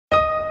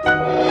You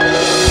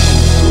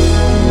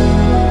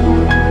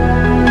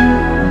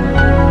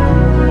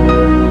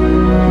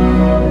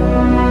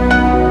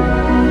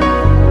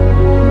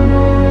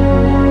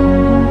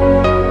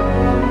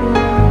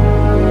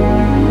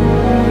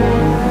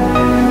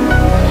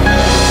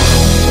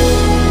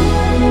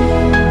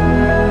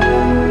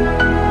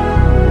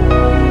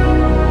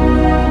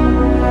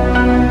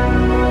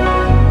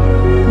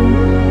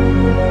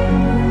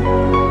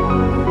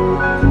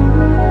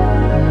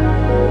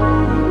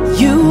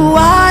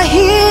are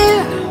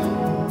here,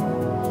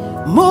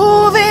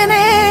 moving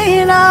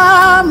in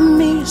our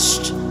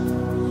midst.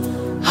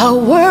 I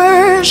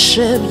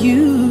worship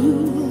you,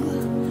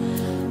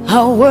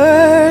 I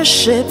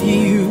worship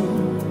you.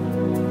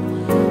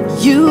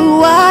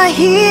 You are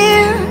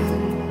here,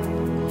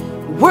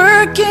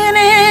 working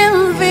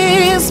in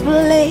this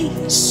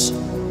place.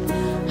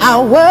 I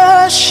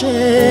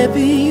worship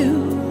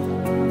you,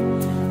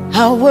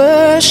 I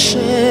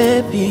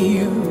worship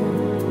you.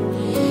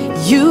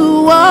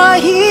 You are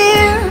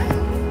here,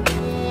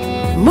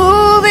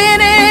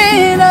 moving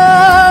in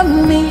our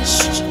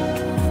midst.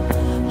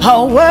 I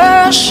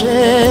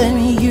worship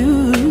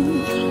you,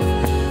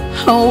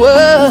 I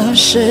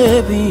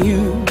worship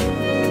you.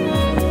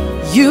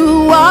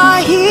 You are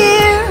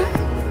here,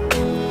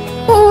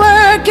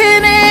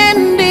 working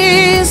in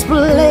this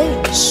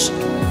place.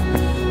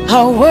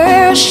 I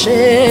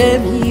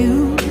worship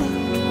you,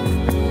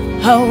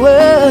 I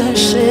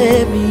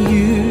worship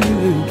you.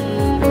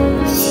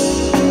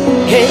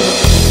 Hey,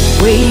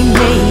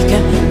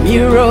 waymaker,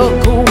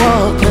 miracle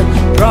worker,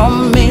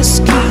 promise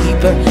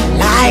keeper,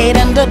 light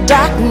in the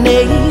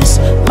darkness.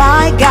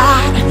 My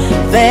God,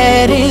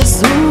 that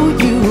is who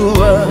you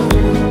are.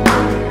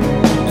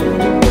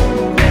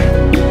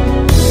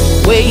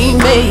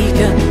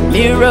 Waymaker,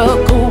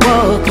 miracle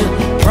worker,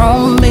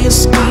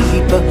 promise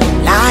keeper,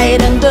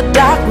 light in the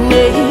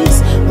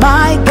darkness.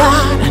 My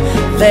God,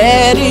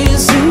 that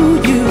is who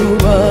you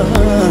are.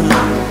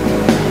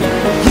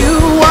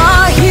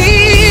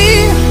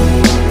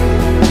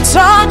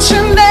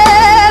 Touching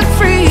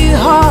every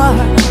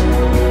heart.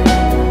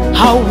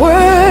 I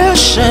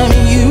worship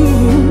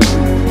you,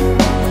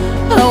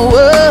 I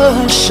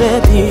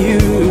worship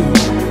you.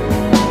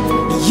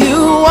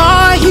 You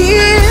are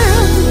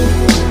here,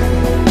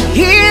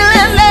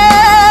 healing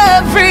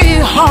every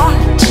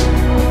heart.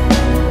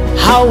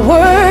 I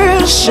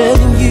worship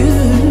you,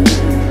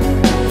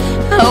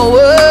 I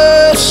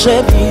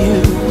worship you.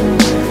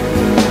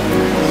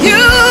 You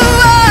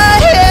are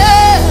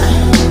here,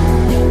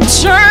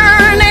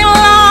 turning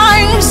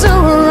lives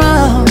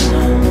around.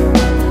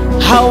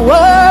 I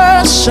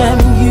worship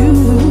you,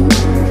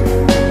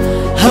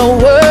 I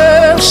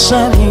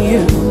worship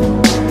you.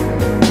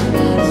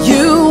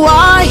 You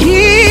are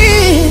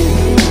here,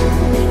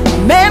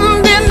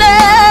 mending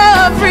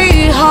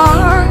every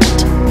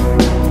heart.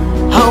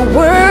 I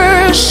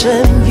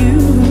worship you,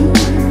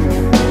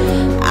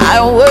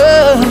 I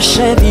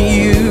worship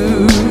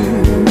you.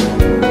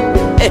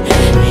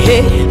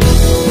 Hey,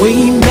 we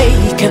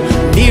make a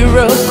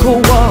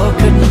miracle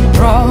worker,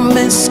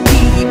 promise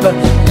keeper,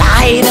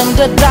 light in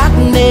the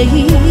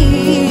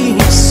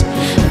darkness.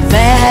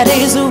 That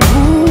is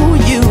who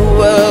you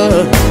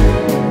are.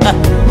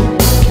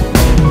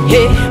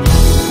 Hey,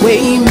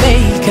 we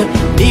make a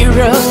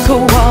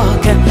miracle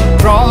worker,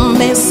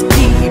 promise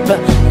keeper,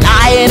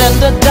 light in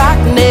the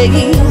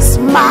darkness.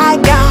 My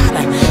God,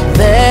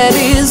 that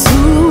is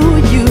who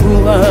you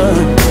are.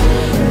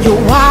 You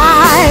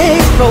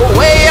wipe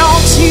away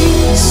all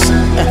tears,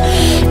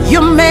 you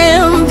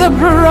mend the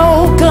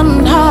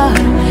broken heart.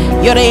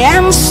 You're the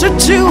answer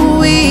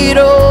to it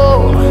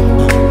all,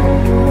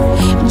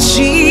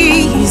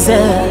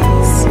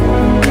 Jesus.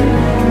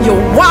 You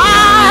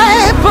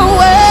wipe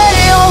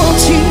away all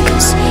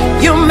tears,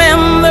 you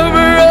mend the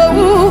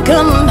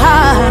broken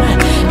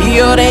heart.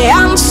 You're the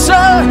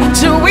answer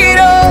to it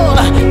all,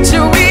 to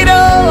it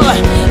all,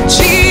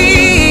 Jesus.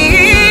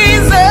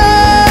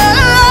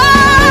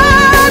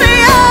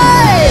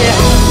 Yeah.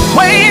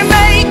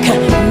 Waymaker,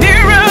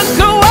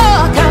 miracle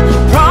worker,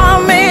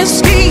 promise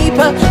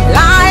keeper,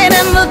 light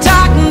in the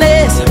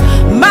darkness.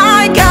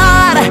 My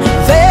God,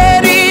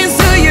 that is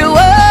who you are.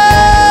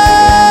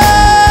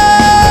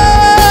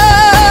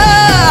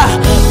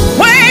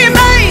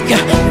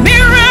 Waymaker,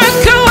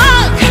 miracle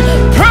worker,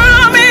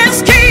 promise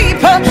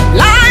keeper,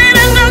 light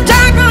in the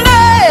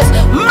darkness.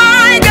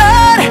 My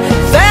God,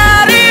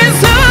 that is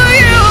who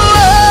you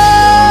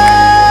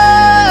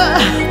are.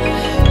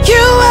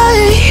 You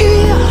are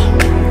here,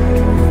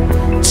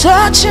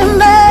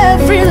 touching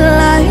every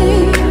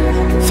life.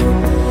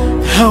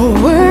 I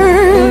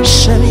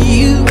worship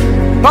you.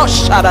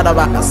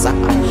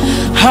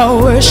 I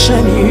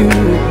worship you.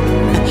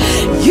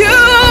 You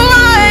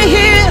are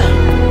here,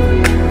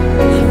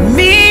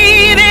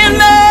 meeting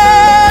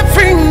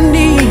every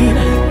need.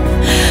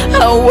 I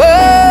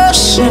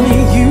worship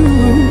you,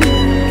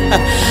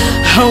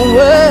 I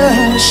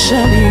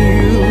worship you.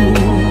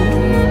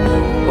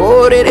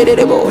 Oh,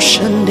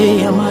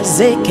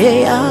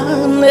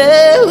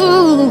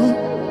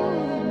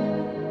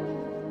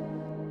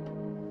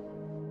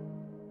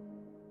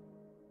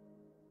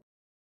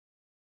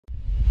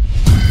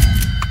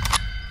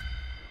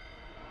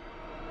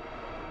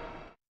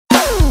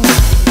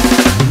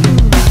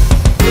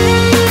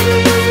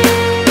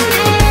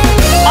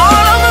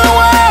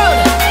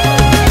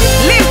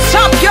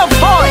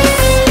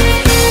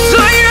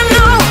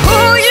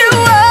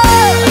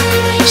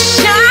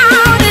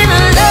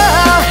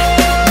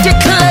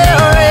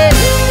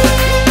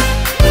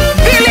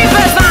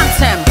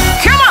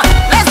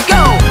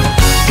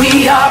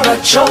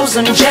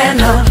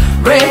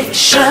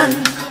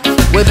 generation.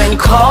 We've been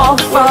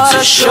called for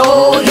to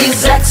show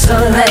His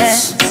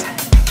excellence.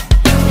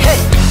 Hey,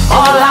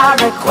 all I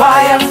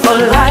require for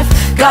life,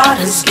 God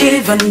has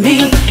given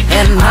me,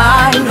 and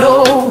I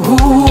know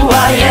who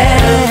I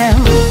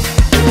am.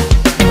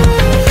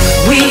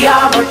 We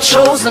are a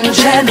chosen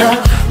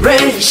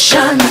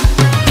generation.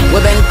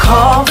 We've been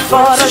called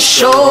for to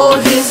show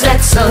His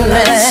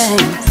excellence.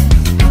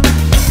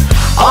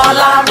 All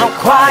I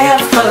require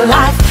for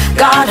life,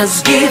 God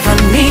has given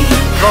me,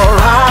 for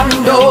I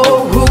know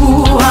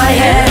who I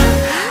am.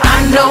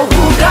 I know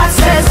who God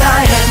says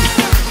I am,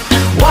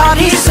 what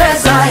He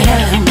says I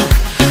am,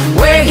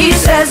 where He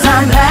says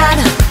I'm at.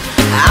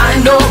 I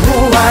know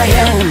who I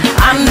am.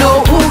 I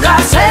know who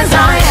God says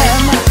I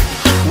am,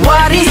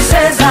 what He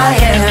says I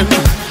am,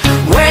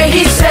 where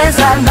He says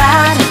I'm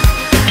at.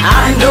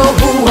 I know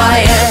who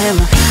I am.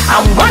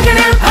 I'm working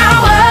in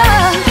power,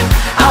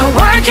 I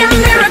work in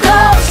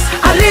miracles,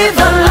 I live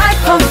a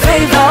life of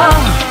favor,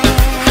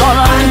 for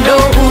I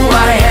know who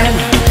I am.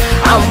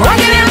 I'm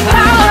working in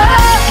power,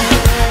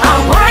 I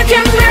work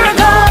in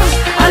miracles,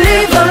 I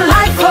live a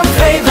life of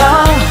favor,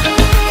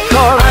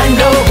 for I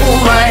know who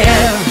I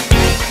am.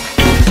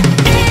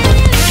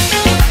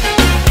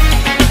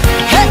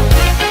 Hey.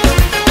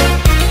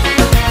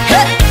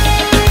 Hey.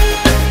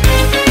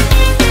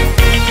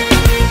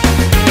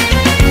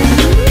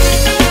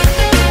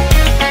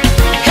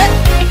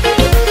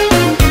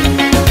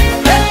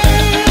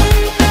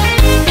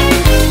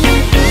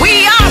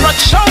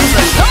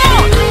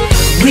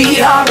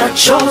 We are a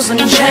chosen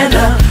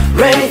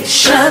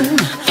generation.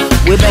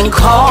 We've been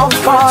called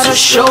for to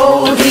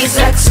show His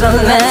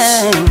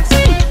excellence.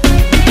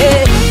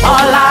 Yeah.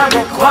 All I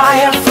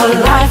require for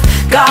life,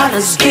 God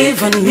has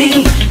given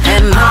me,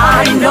 and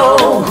I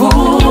know who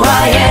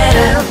I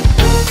am.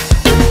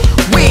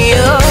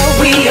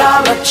 We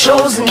are a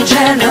chosen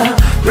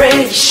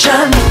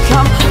generation.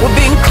 We've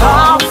been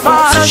called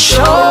for to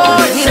show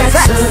His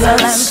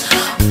excellence.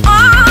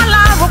 All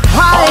I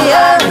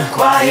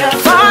require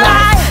for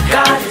life,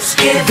 God has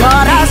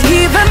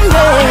given me.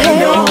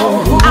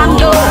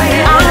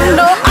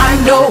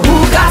 I know who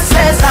God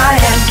says I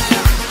am,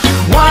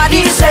 what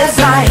He says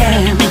I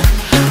am,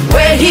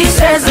 where He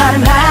says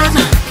I'm at.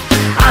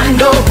 I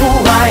know who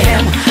I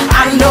am.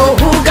 I know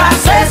who God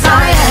says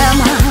I am,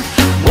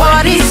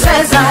 what He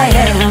says I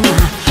am,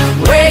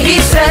 where He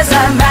says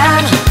I'm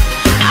at.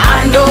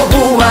 I know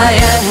who I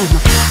am.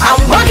 I'm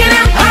walking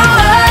in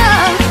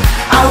power,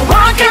 I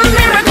walk in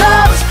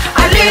miracles,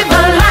 I live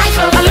a life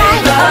of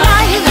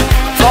life,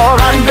 for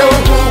I know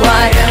who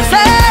I am.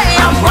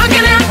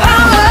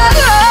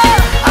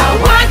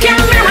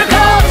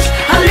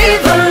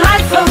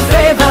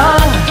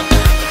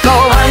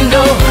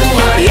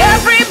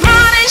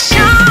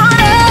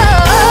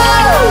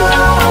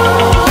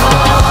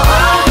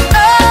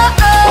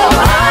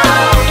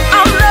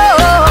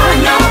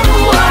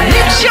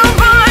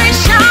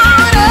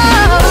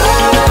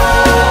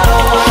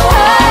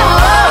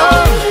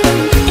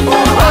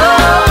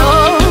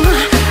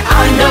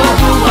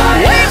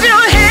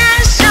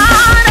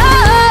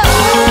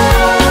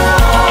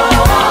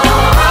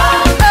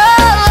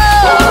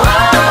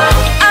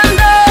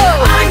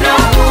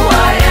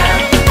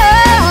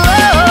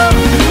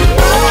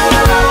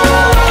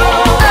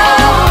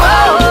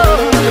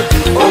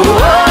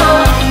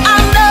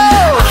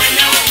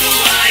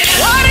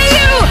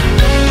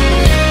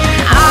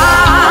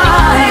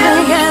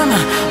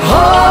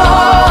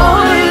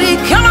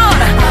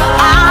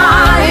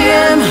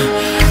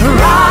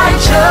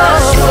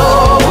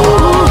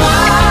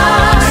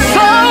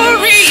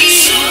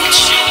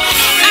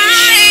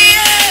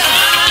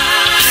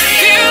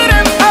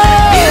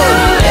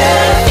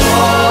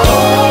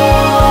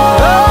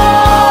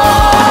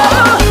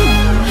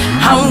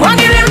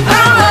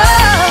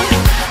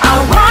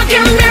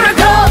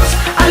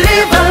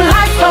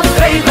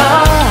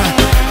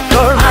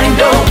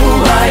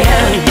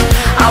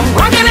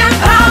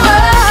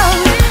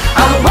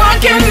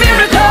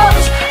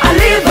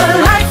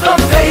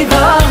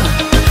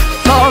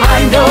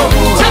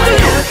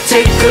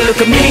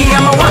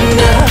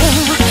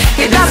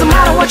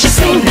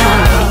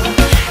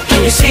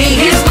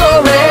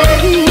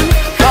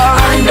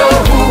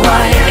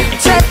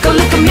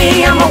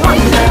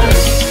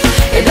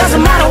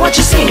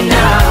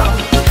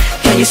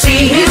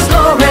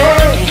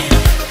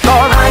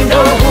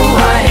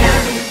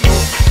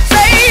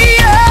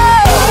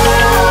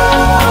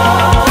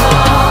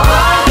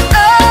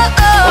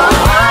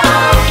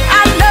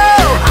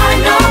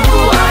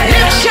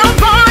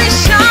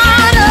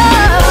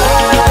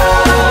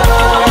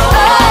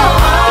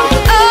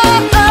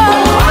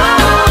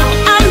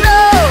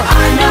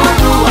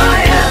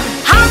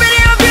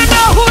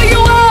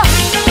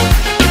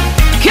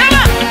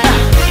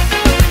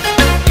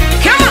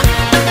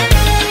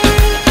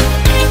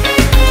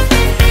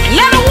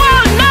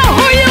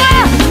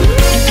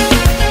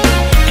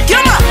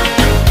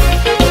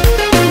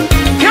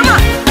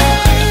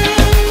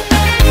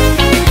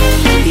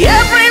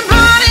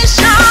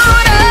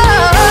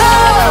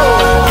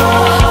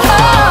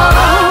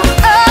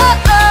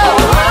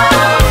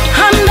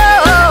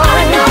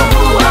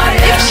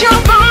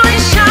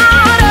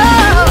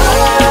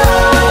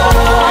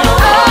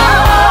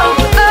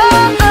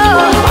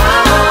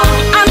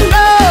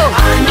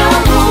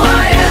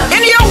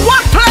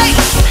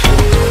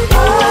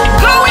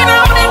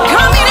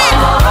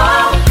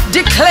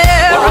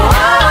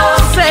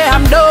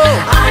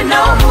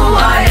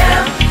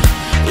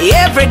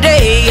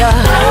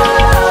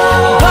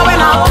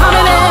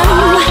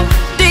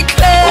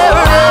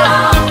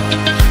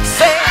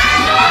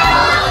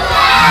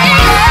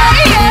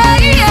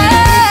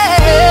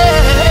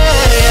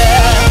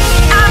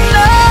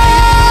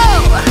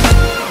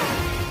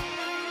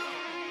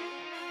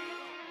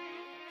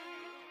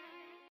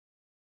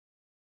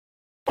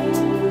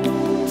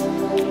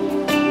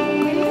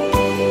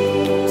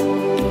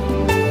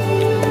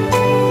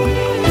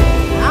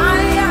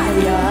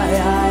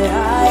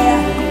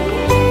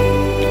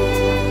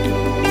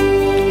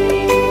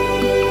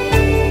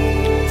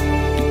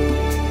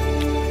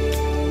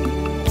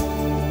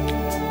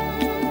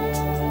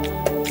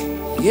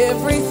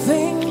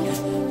 Everything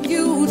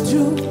you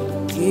do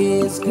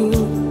is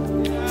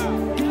good.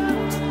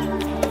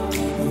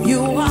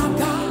 You are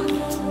God.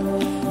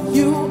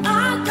 You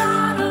are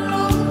God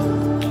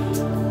alone.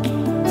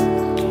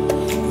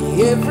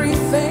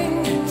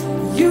 Everything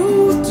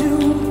you do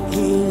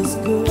is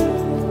good.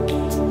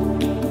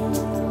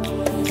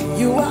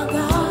 You are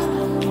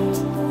God.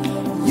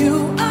 You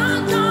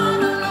are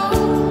God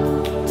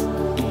alone.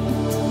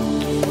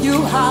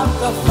 You have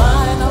the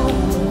final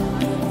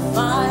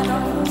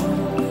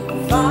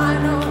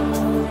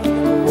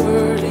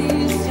word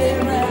is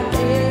here and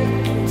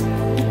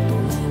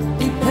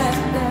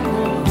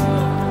dependable.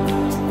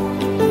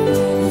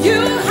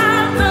 You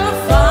have the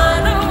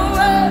final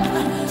word,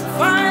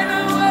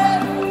 final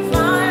word,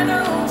 final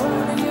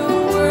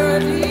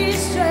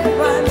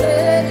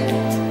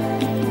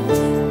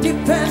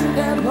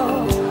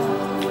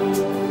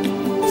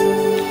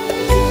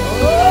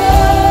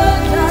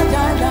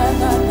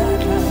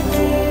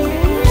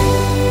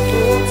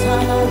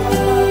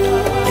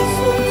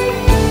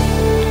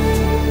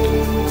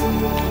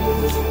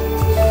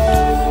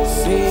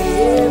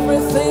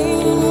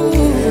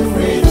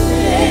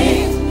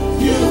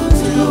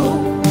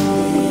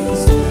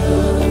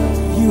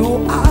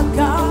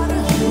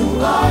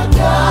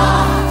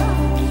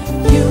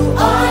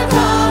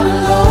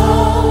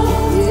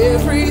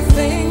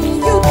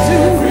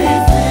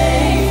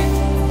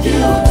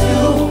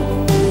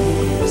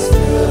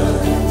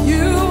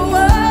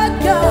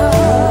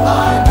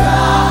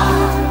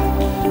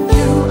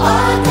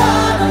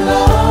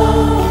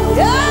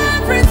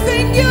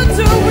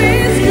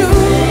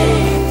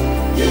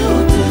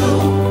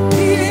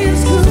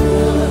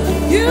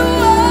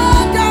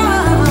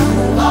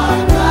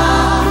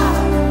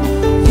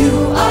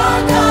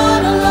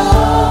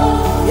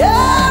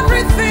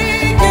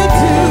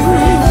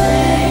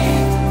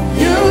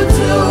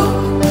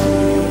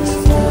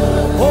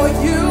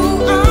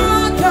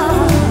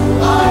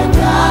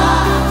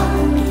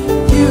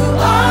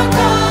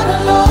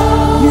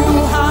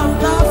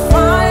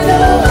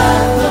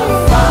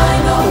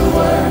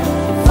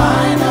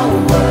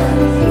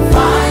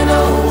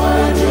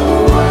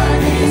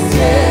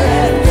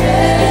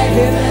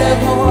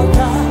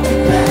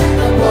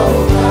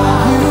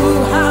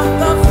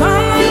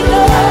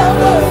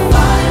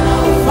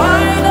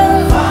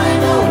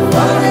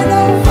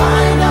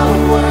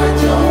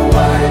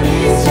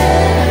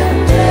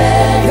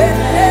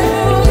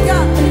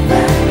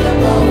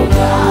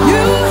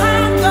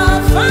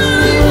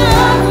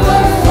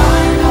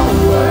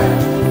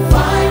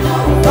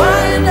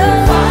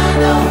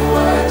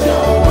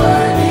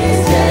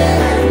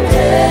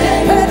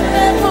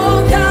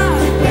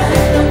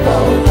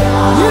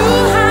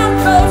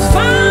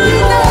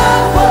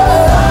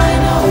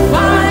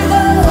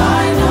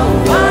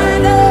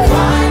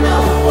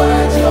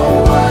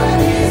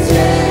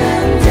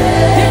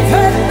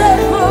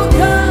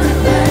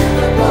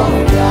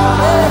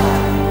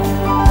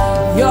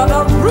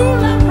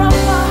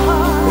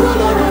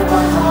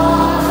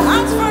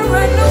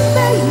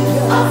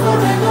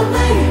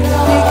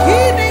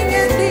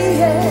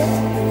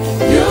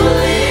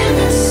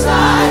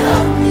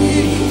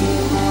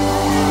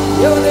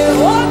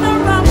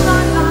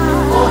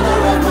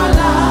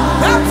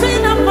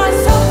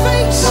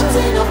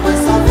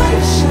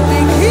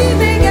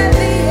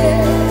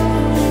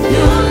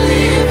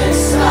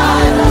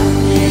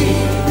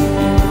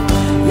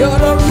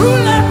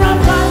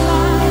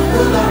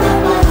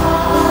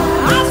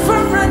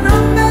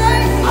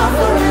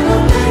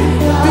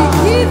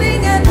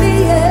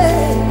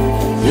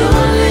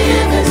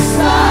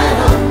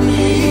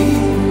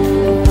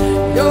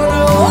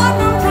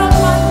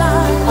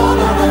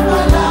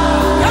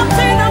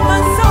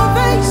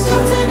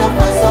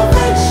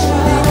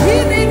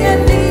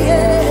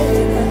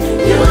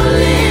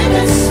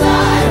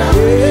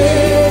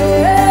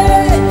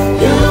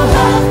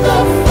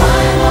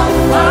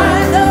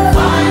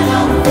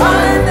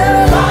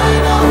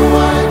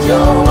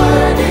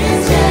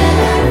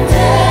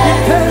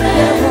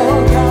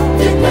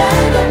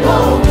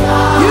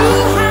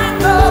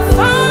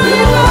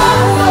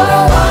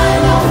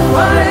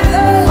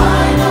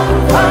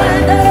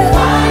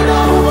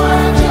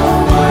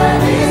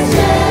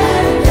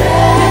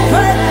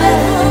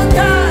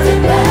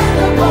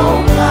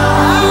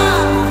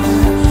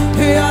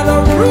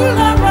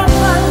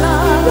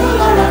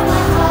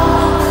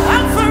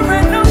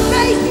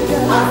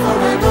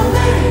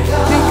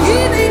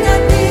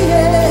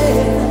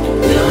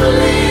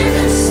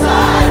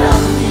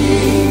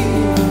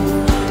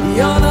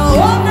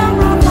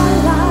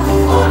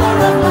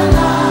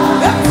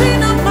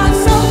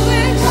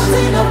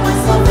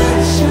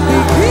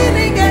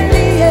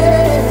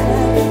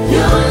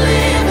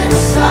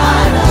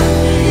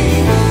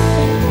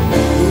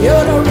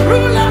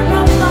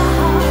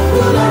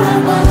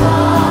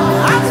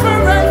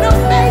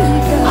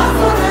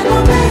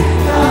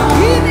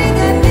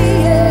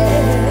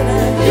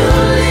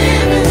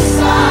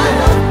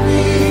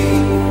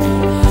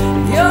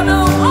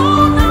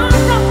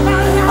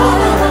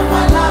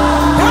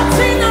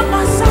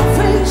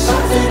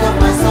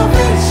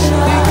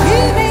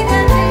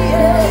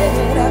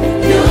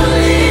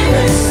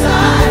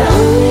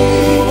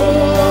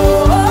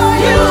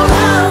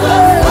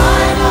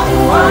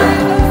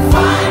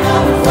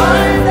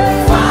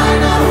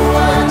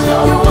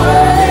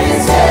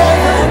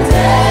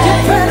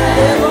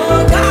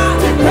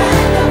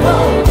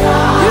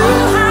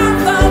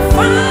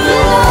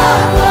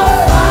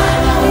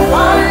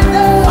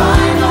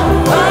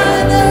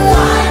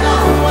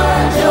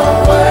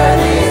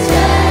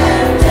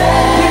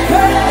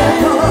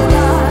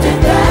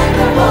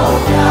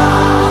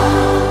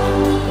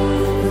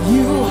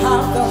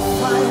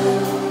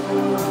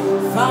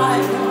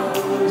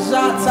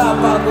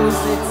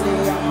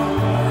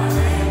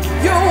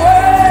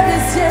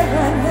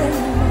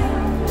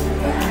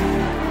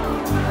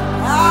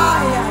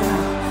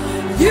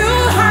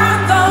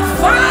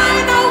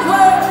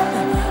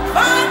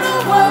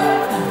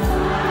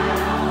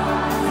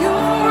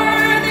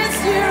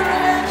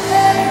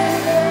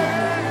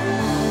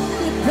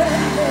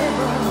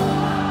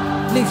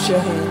your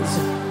hands.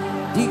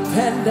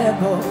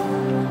 Dependable,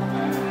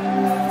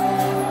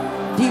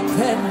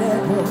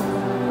 dependable,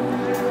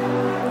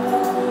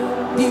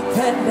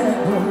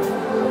 dependable.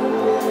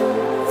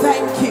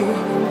 Thank you,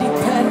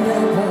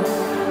 dependable.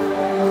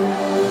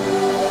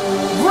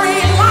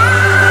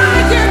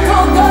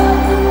 Reliable God,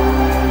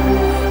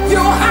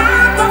 you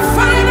have the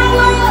final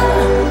word.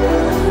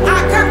 I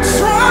can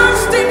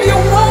trust in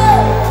your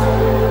word.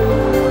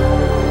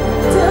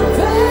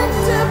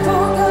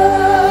 Dependable God.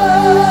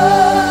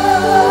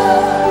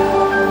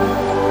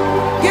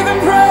 Give him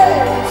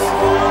praise.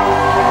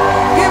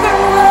 Give him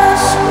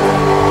worship.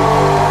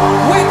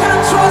 We can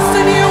trust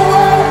in your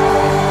word.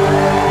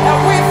 And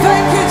we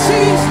thank you,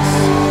 Jesus.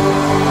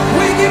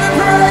 We give him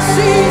praise,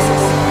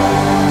 Jesus.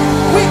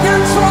 We can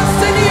trust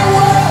in your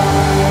word.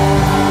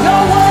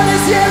 Your word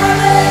is here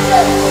and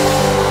amen.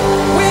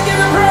 We give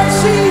him praise,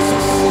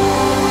 Jesus.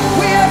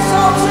 We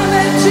exalt your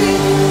name,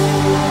 Jesus.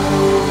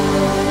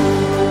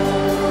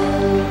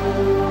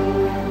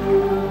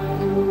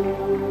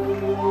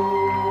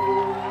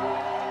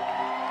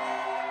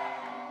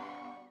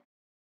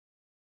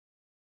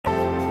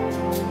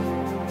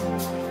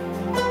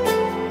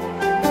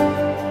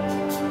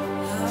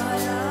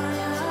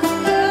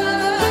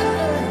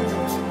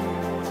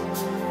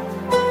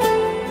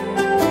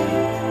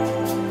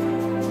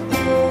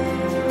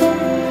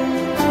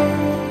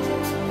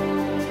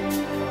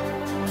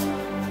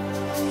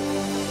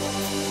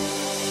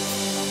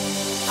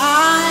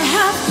 I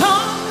have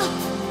come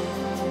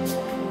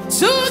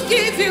to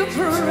give you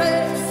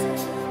praise.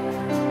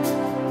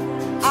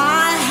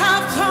 I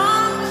have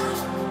come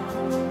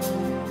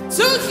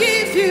to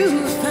give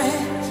you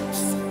thanks.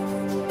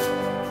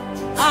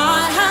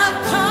 I have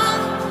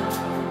come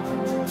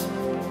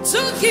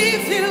to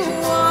give you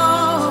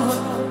all.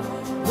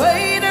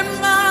 Great and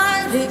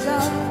mighty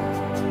God,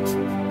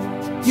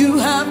 you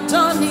have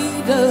done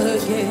it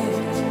again.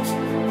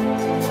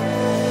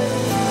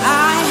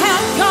 I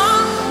have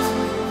come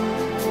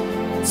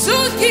to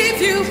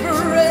give you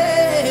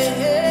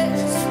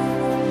praise.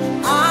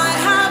 I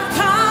have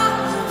come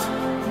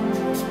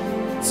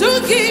to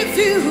give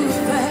you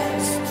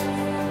thanks.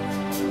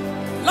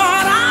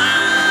 Lord, I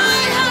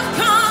have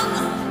come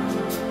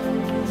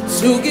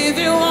to give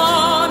you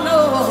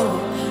honor.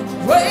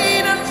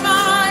 Great and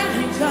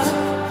mighty God,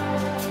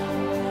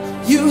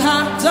 you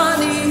have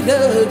done it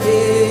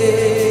again.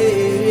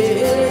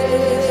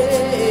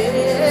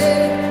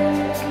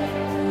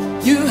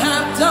 You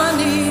have done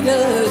it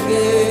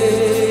again.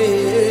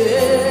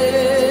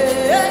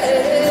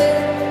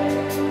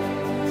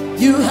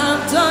 You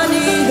have done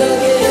it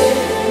again.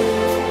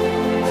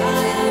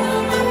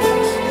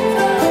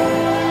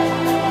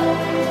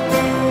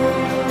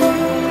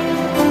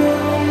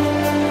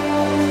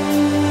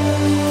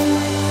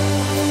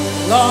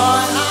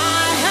 Lord,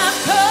 I have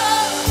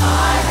come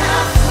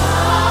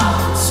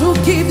to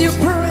give you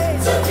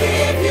praise. To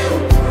give you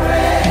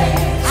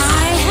praise.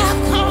 I have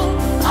come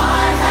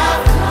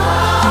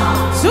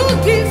to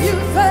give you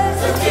thanks.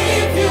 To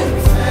give you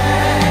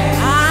thanks.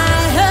 I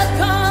have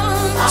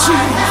come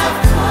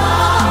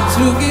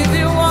to give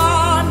you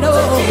honor.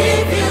 To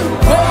give you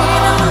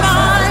great and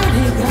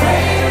mighty God.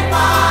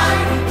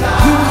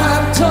 You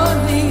have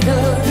done it.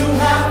 You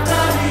have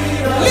done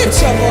it. Lift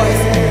your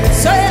voice.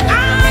 Say, I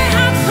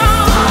have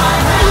come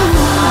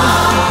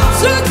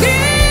to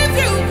give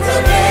you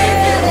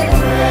praise.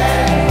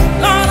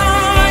 Lord,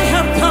 I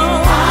have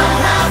come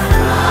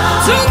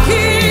to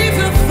give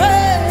you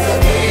thanks.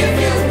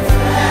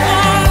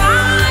 Lord,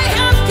 I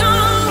have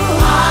come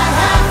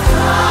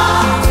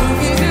to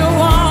give you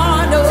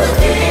honor. To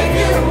give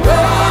you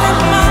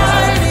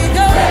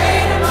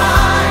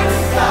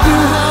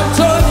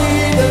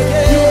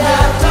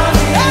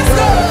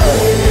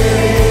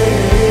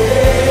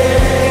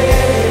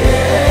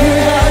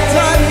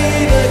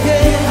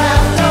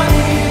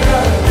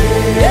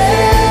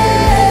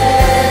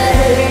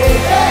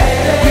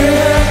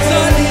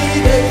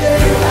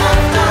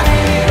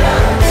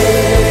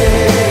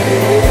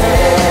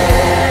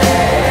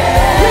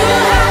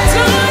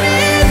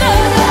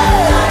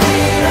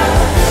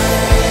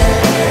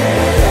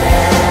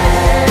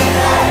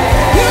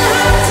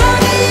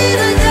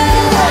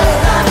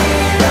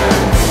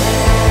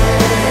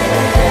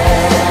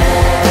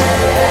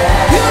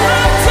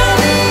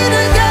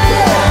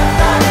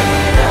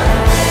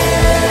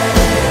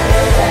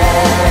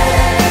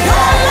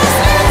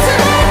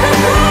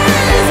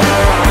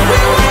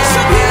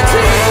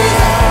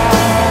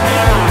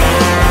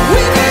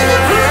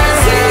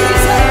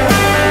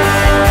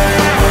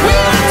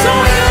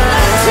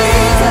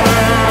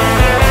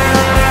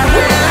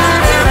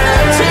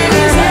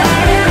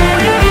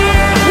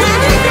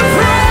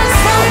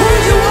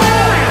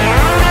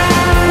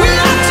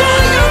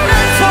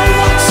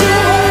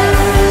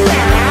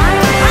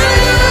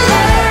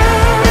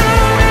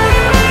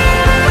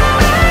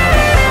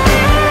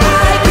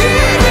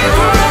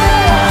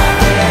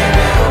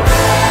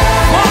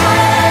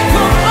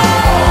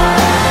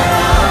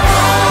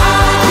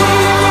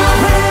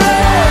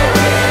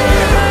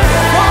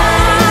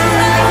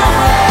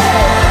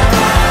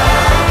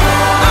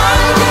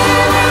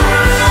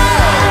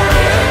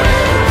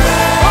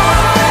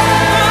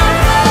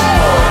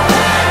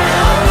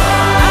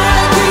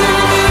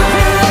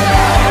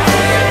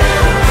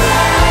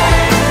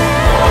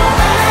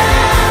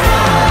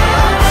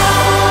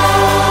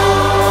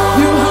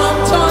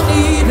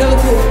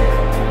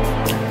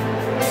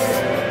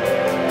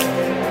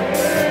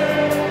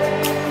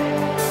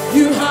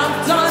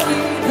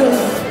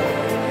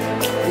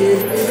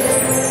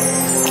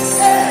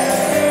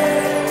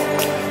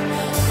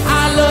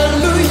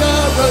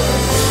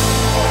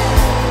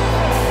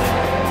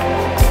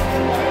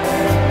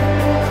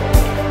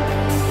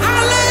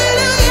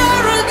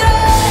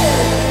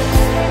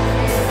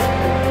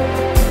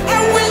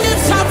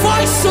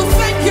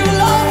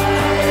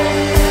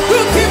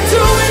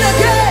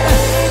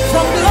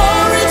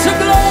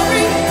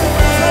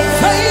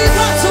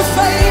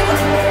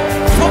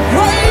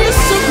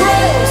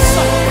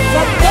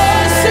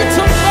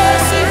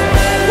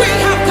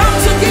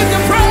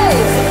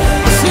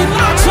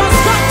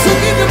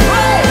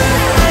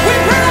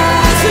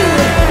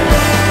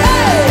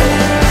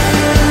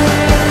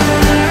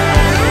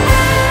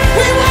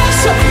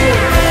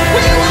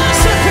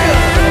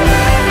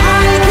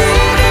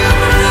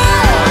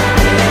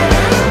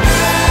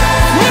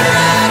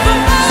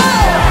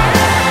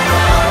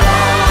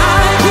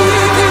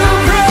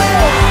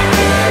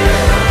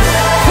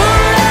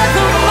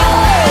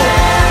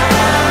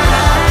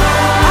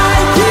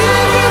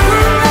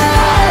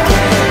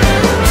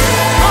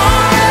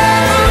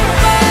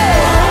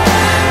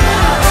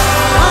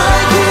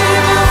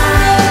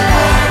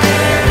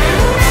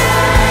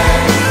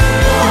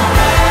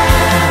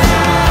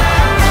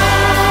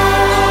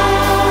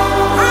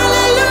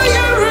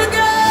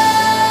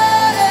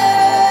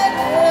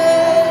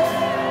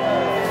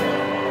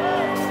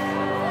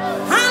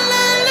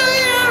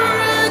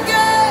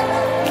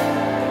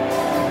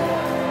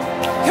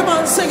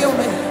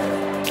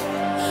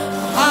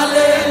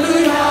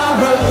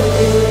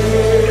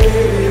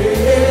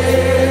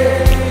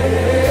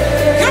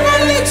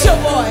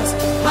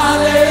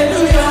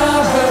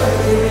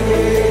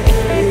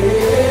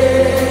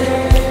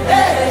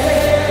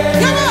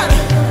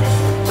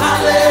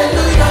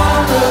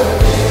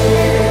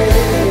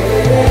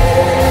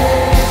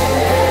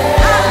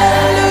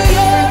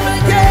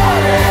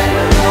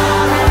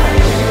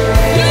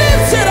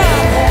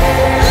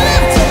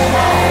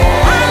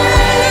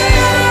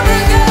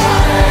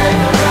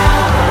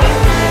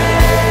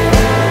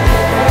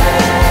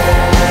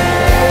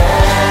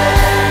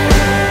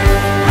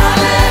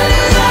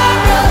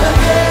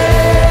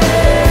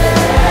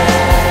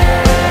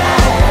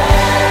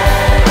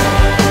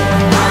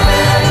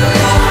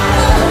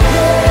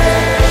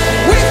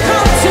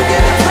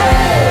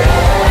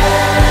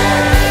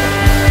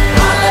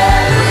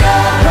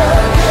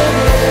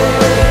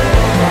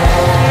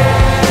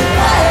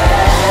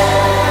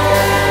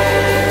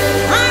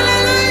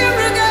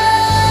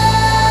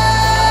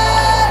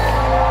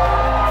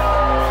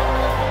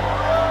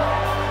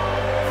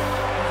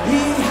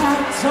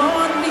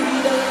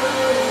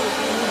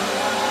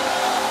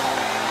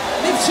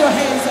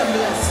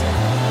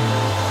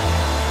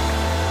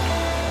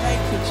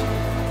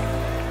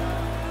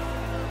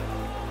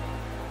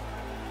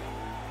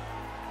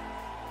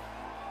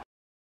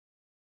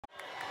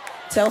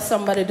Tell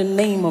somebody the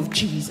name of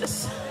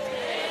Jesus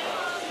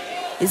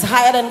is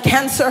higher than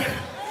cancer,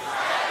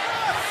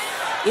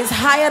 is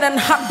higher than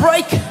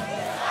heartbreak,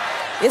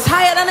 is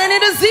higher than any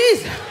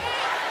disease.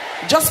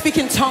 Just speak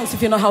in tongues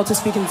if you know how to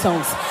speak in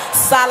tongues.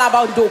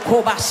 Salabando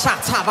koba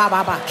shata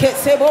baba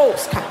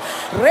keseboska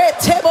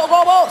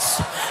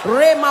retebogobos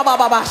rema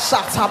baba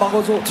shata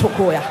bagozo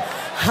tokoya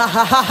ha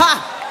ha ha ha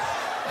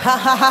ha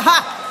ha ha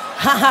ha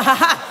ha ha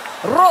ha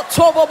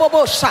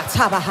rotobobobo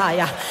shata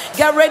bahaya.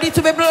 Get ready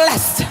to be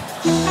blessed.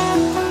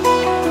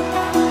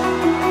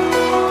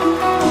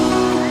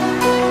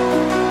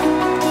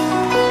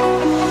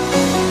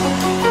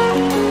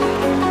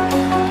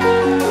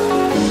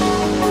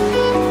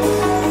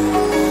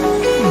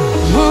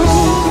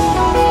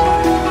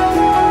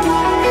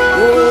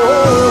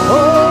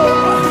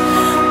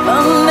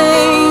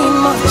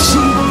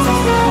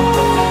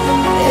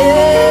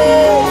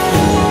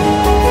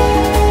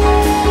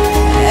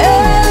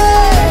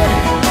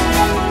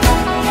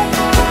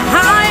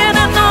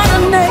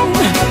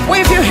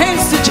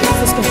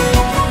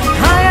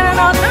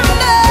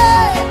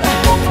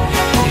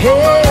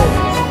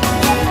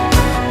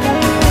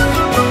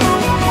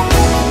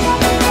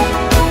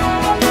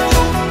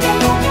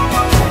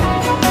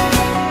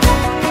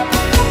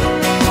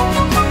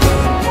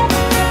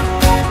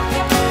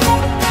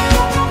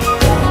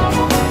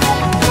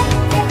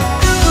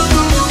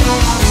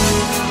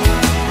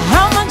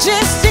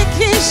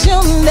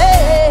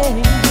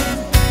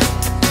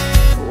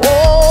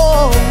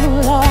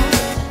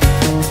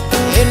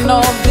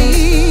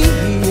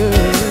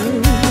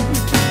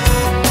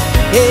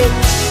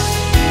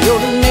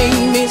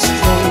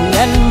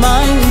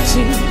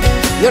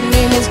 Your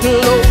name is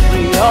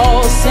glory,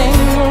 all sing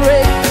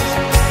praise.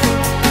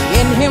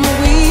 In him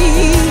we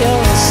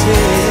are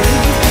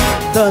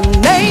saved. The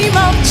name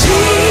of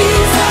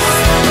Jesus,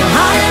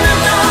 higher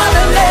than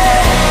other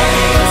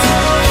names.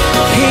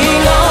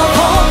 King of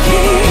all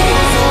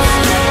kings,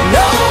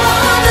 no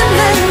other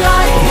name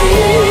like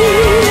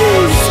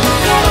his.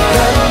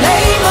 The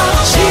name of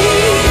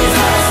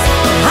Jesus,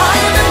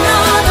 higher than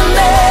other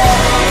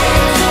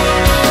names.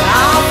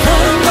 Alpha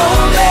and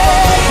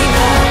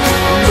Omega,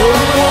 no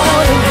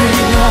other.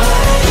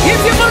 If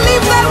you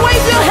believe that,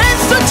 wave your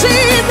hands to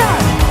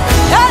Jesus.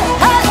 Hey,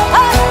 hey,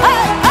 hey,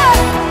 hey, hey.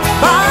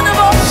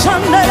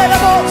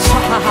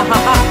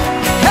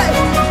 Hey.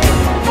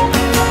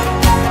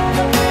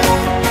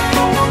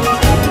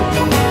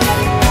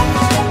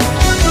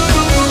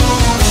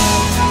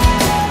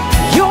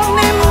 Your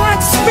name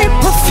like sweet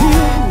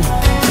perfume,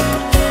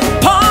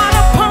 poured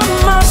upon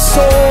my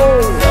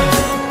soul.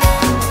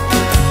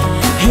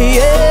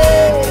 Yeah.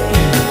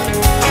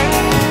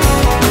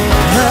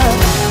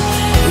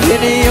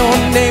 In your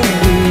name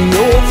we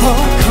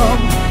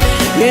overcome.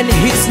 In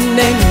his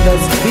name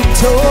there's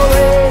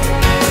victory.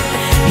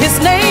 His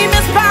name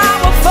is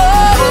powerful.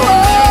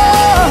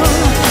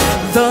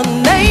 The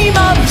name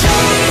of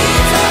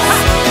Jesus,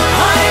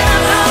 higher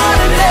than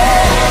other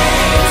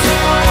names.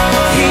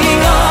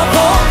 King of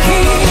all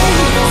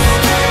kings,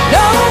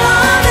 no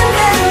other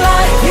name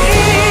like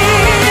his.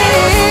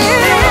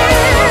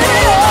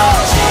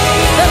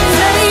 The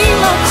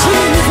name of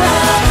Jesus,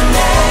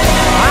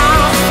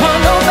 Alpha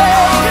and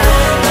Omega,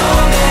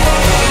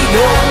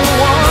 no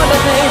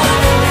other name.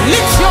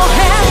 Lift your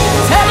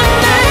hands, tell the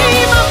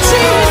name of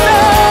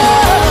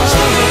Jesus.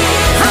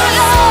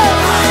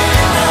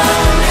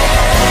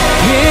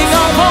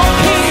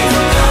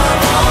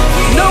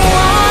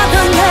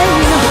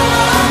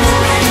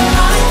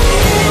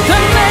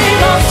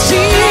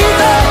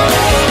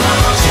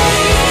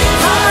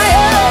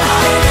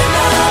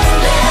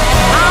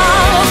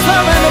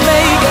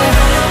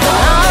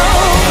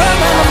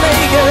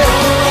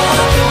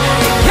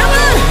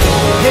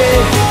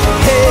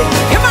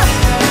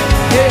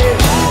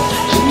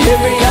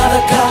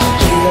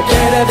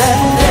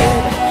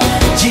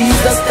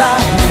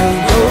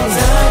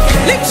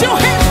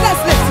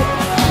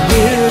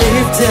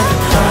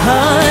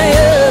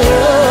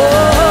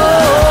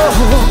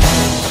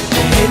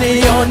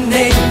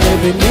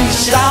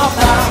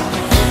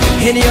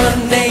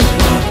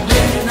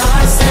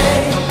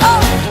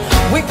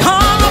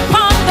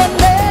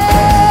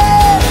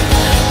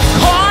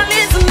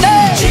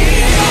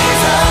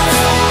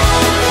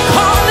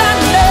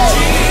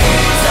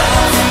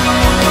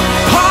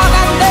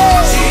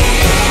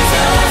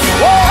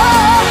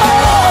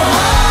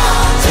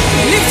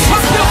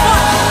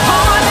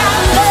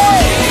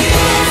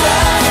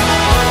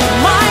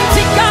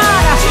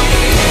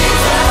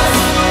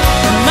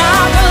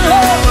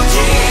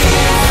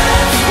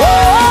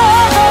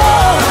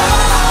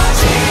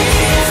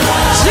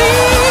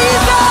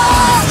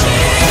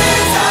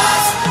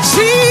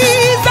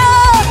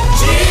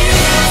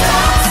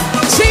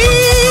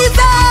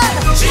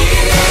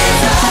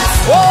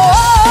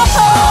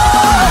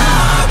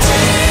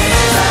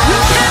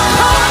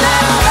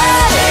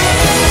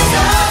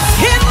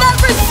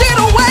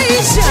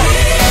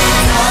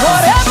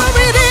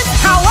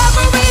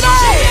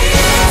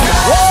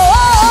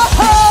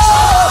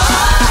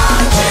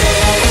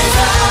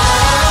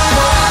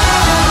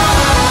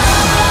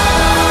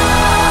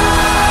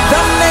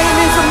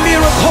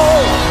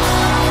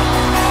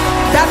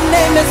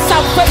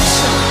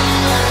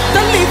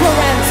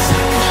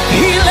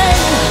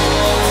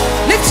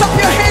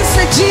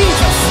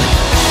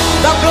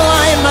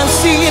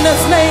 Dormancy in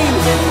his name.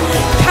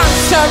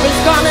 Cancer is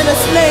gone in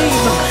his name.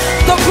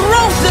 The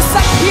growth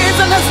disappears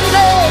in his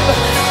name.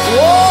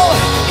 Oh,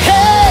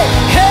 hey,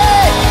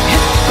 hey,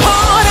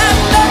 call that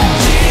name.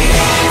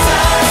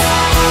 Jesus.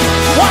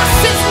 What's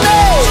his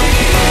name?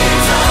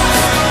 Jesus.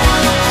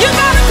 You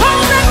gotta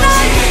call that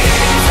name.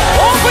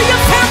 Jesus. Over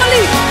your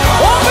family,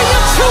 over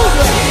your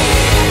children.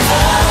 Jesus.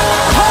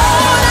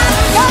 Call that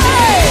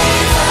name.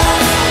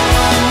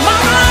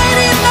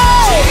 Mighty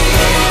name.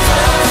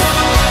 Jesus.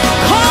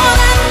 Call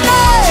that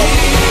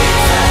name.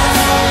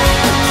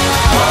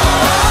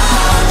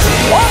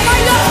 Over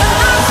your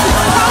house,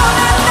 call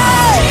that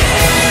name.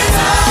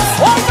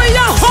 Over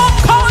your home,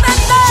 call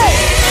that name.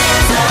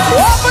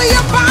 Over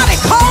your body,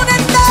 call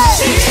that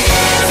name.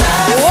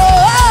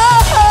 Whoa.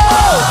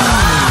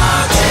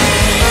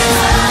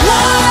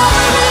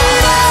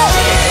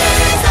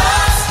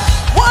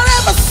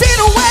 Whatever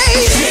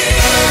situation,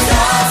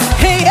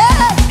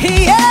 he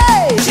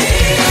is.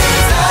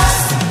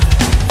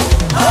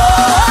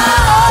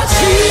 Oh,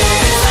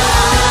 Jesus.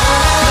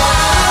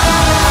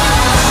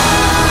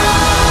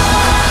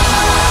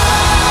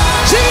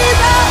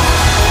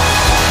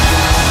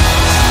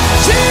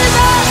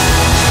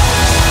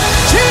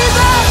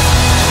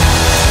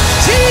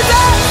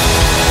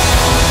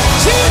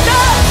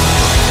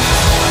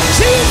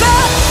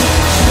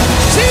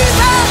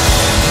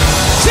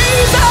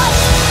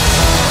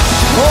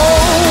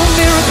 Oh,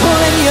 miracle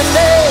in your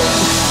name.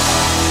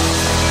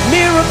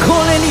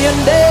 Miracle in your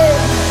name.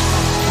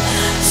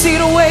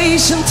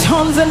 Situation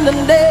turns in the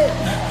name.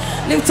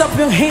 Lift up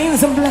your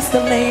hands and bless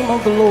the name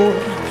of the Lord.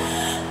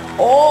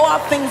 All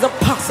things are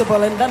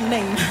possible in the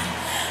name.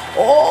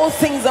 All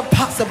things are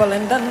possible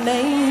in the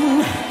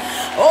name.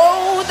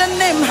 Oh, the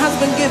name has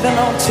been given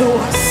unto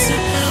us.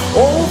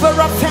 Over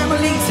our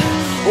families,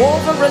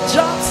 over our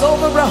jobs,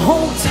 over our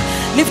homes.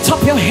 Lift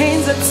up your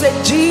hands and say,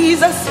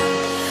 Jesus,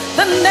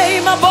 the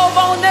name above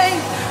all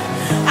names,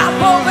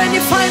 above any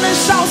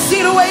financial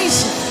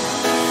situation,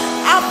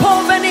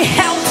 above any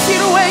health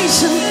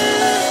situation.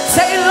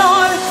 Say,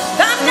 Lord,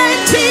 the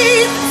name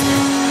Jesus.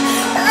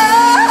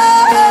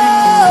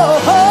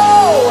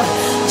 Oh,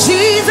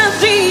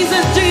 Jesus,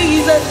 Jesus,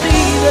 Jesus,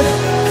 Jesus.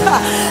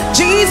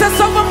 Jesus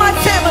over my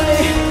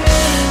family.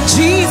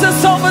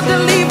 Jesus over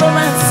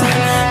deliverance.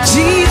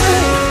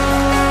 Jesus.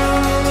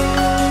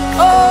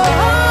 Oh,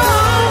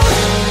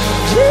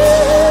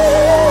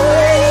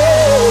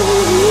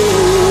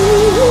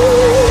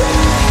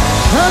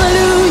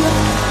 hallelujah.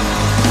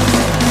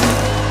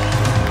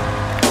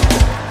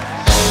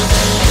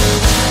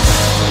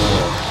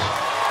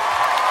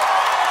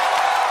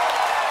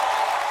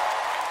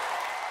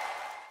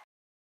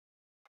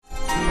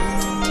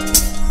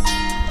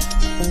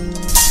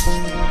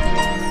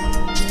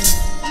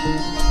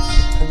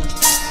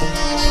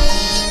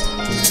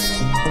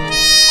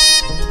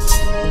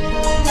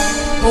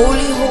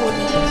 Holy,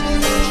 holy.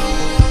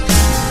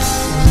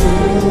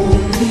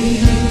 Holy,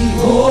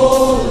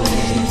 holy,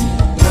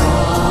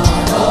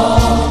 God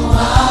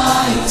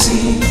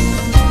Almighty.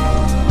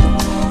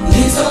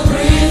 It's a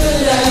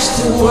privilege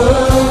to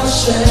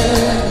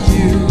worship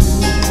you,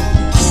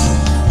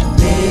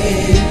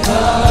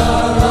 Maker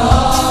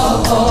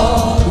of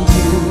all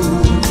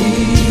universe.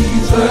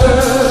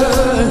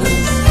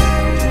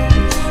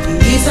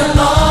 It's an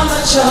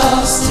honor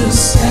just to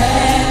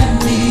stand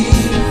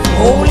before.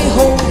 Holy,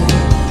 holy.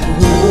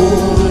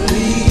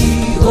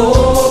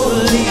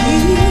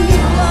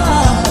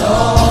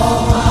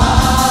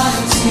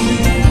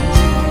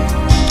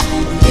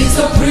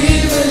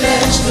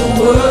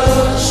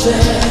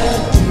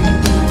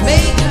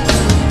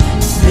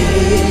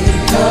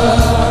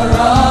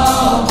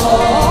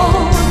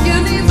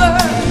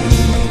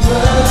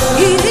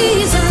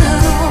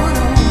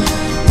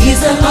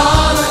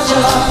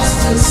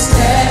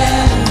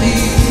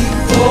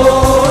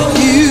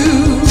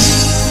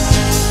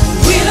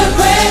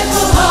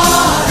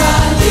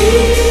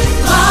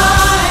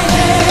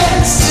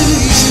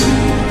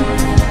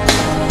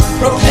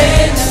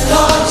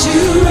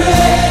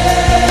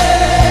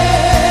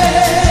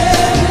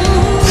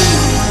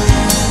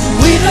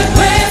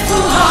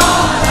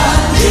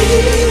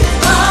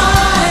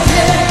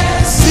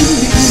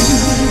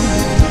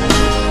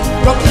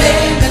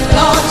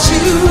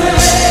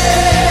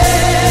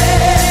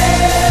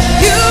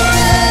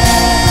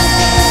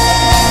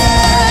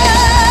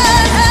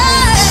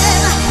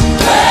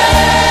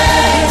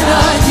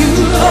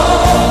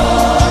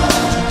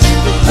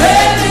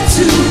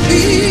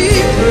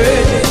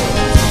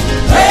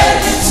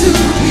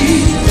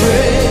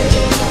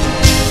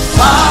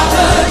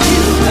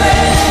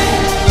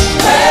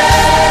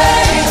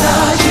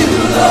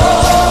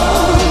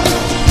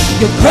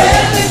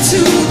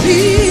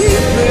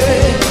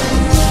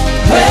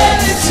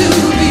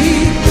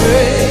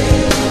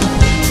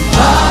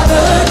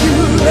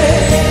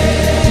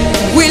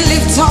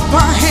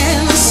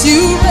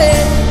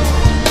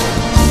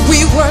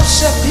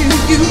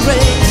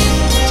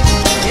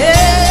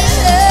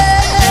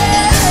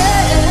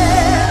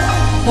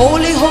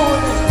 Holy,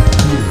 holy,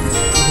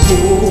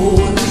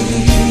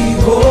 holy,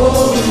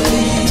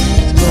 holy,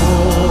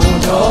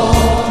 Lord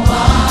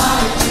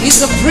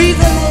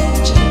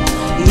privilege.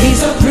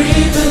 It's a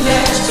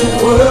privilege to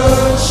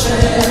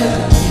worship.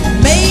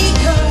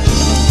 Maker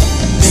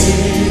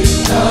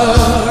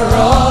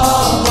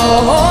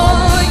of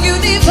all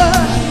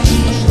universe.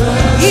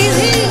 It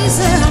is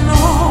an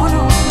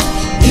honor.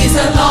 It's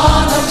an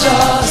honor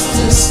just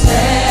to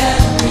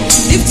stand.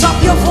 Lift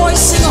up your voice,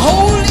 sing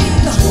holy.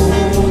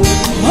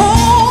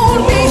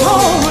 Holy,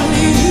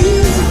 holy,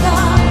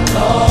 God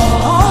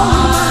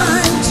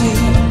Almighty.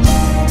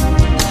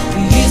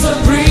 It's a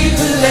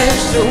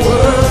privilege to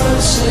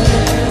worship.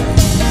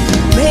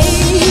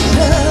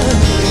 Maker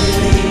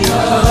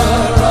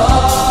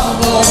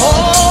of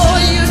all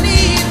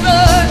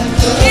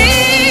universe.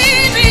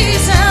 It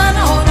is an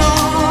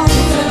honor.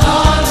 It's an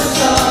honor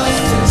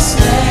just to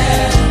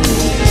stand.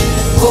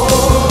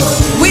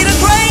 With a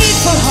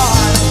grateful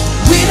heart.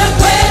 With a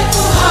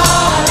grateful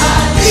heart, I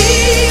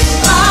lift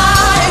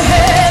my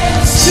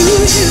hands To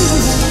you,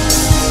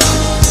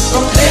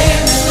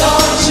 proclaiming,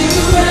 Lord, you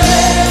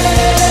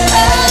reign.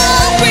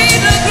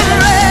 with a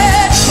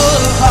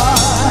grateful heart.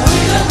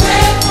 With a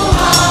grateful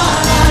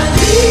heart, I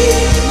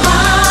lift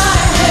my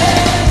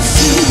hands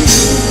to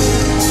you,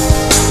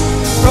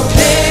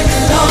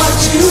 proclaiming, Lord,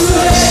 you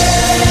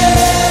reign.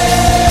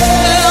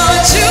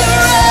 Lord, you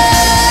reign.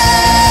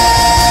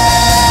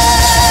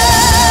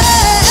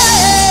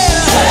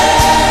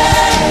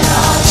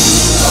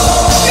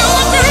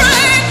 You're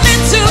greatly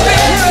to be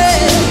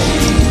praised.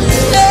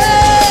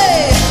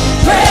 Hey,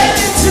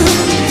 Ready to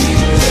be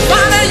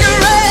Father, you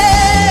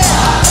reign.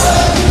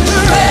 You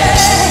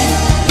reign.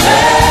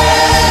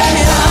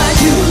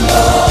 you,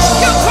 Lord.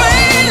 You're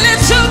greatly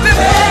to be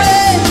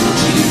praised.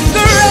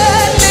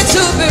 Greatly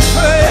to be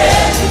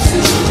praised.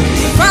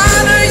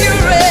 Father, you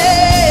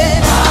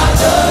reign.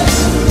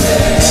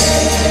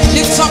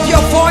 Lift up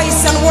your voice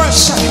and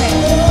worship Him.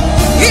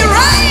 He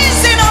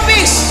reigns in our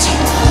midst.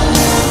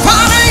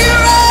 Father, you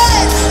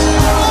reign.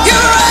 You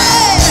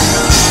reign.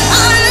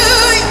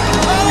 Hallelujah.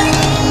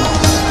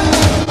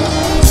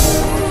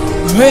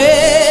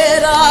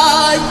 Great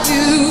are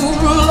you,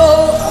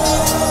 Lord.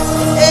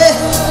 Eh.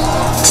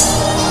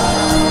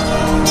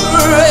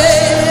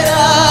 Great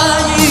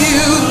are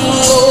you,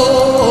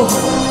 Lord.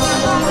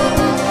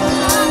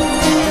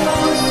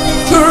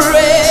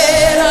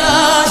 Great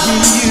are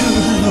you,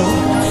 Lord.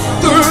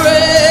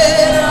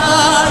 Great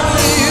are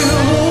you.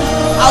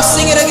 I'll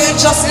sing it again.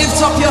 Just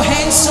lift up your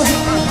hands to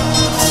Him.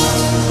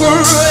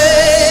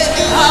 Great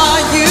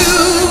are you,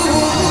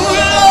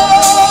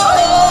 Lord.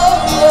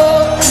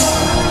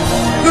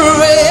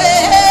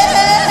 Great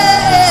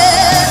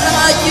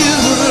are you,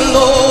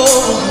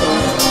 Lord.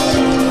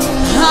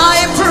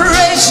 I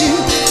praise you.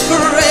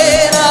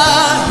 Great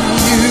are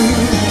you,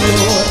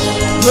 Lord.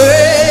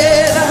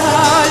 Great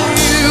are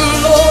you,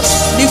 Lord.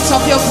 Lift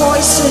up your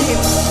voice to Him.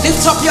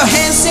 Lift up your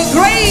hands. Say,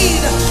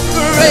 great,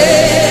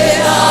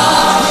 great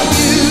are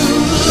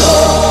you,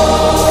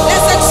 Lord.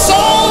 Let's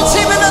exalt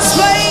Him in this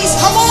place.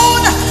 Come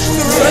on.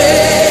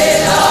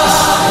 Great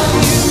are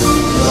you,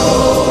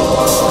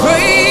 Lord.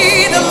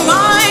 Great and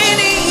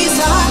mighty is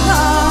our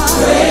God.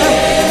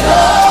 Great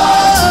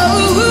are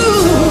you,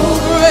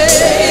 great.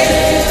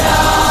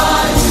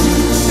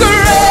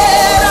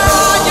 Great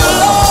are you,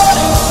 Lord.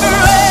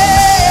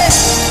 Great.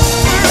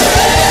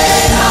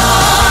 Great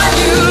are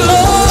you,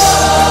 Lord.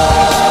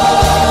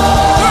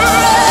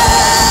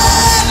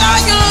 Great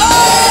are you, Lord.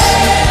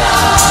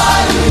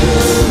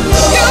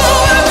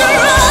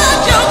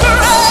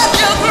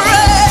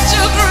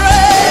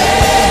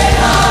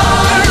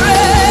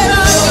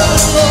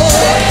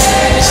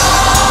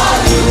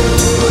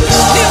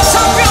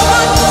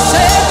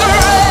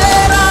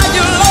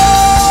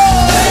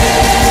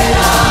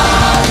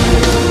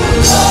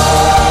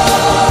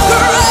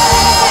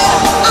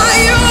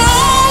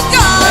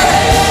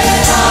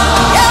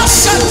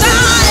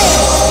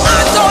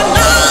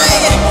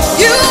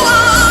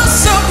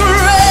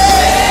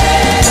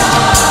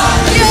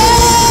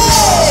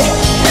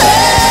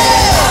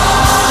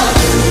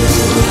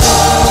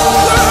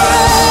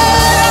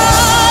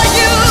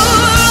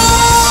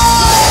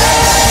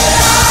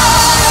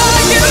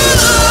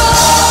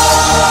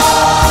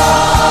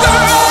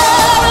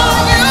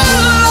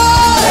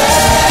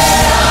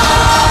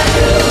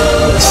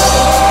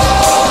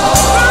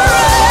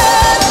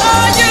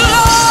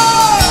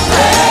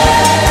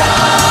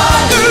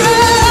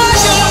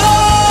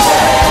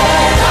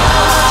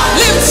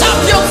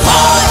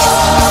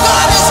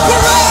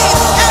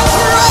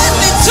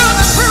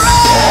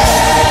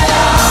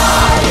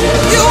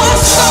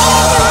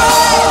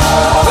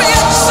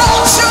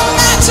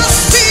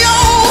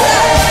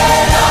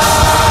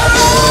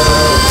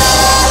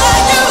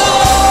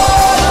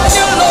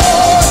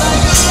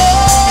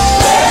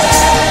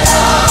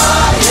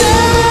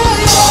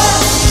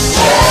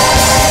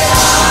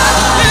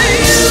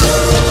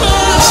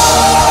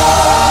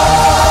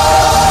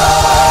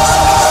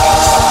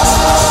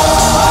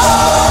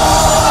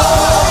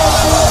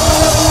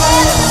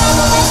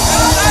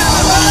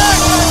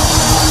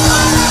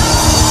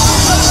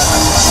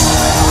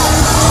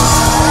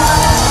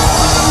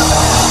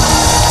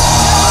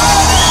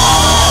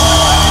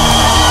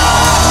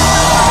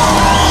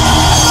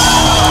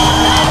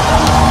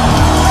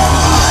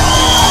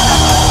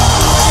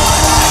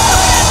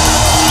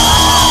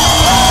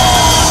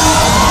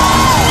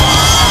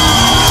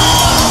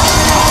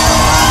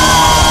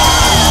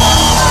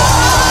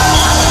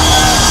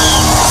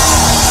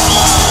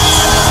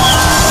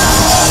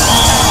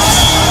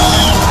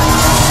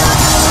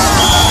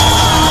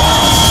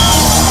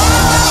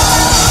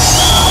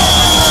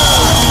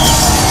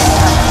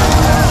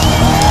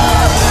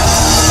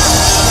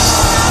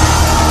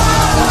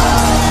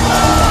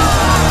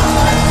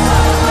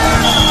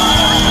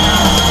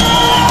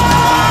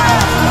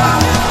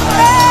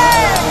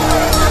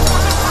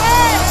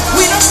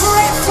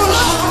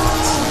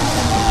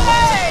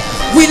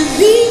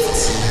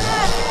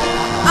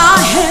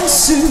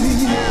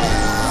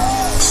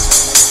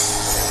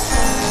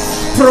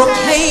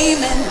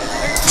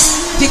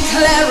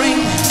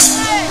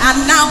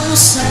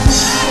 announcing,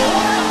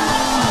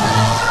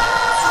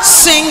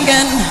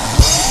 singing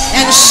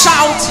and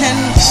shouting,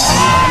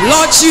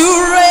 Lord, you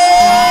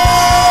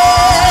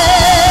reign.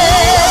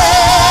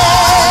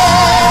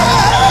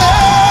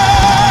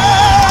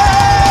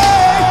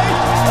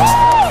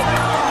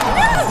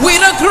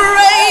 With a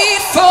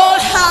grateful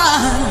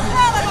heart,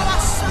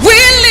 we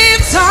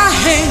lift our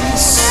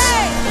hands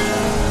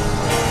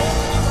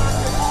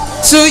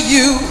to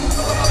you,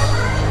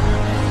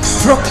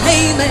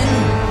 proclaiming,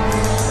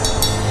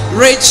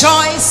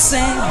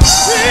 rejoicing,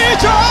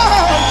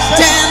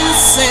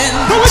 dancing,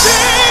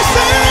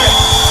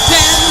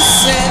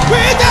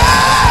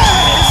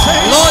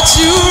 Lord,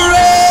 you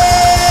reign.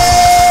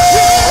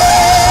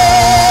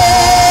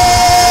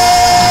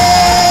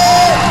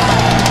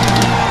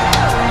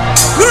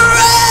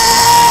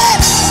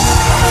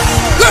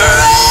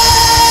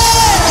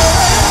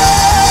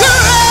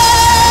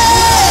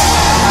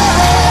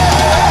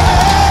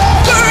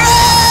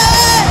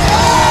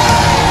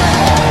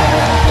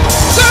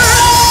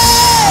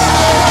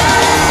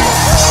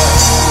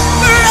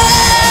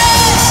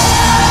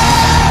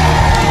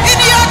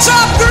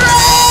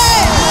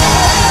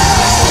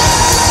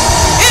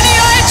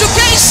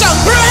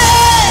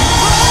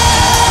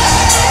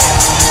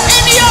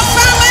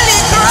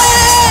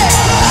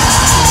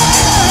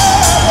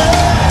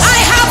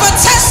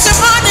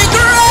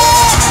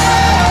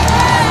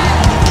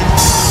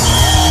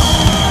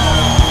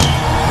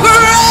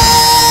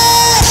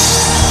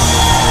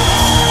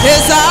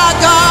 Is our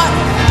God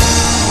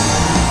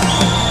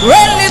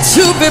really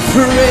to be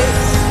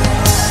praised?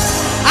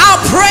 I'll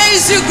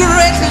praise you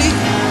greatly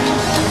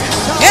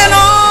in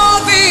all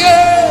the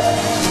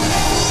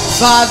earth,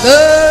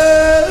 Father.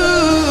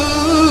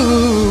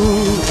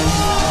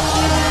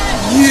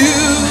 You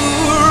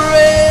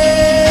reign.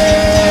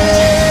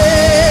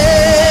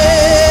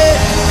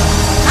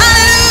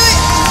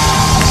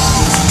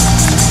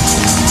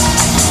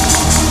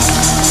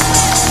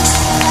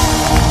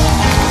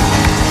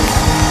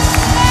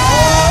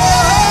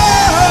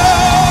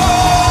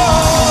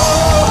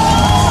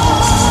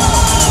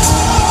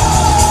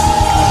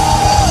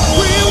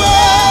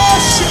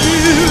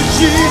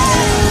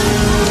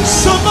 Hallelujah.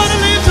 Somebody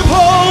lift up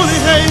holy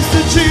hands to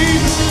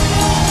Jesus.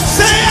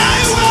 Say, I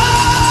will.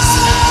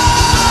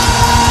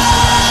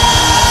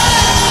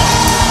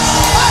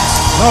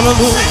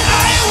 Hallelujah. Say, I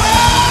will.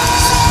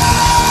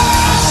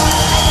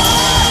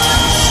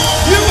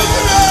 You will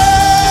be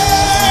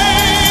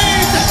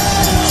raised.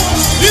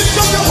 Lift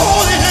up your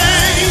holy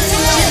hands to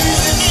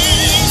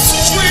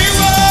Jesus. We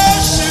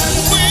worship.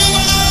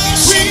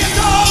 We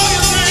adore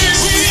your name.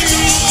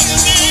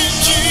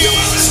 You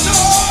are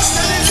restored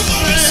and in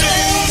praise.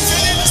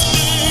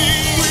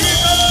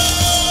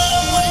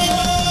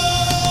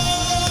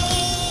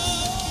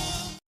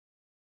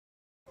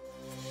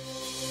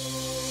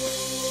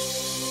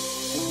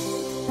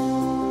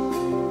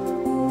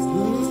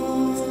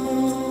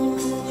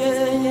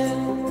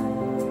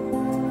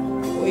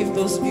 Wave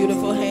those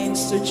beautiful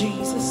hands to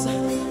Jesus.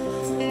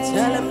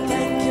 Tell him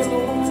thank you,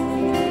 Lord.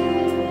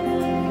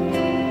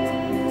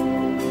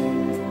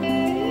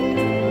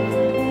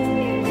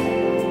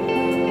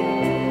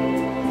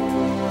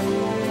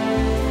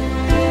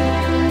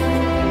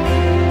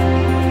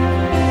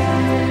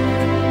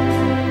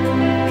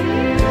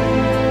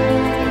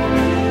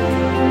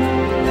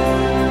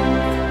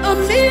 A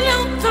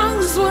million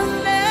tongues will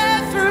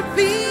never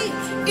be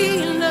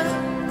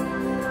enough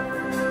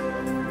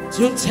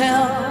to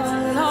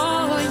tell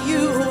all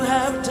you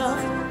have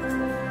done.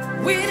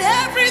 With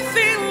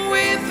everything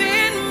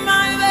within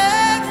my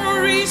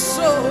very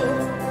soul,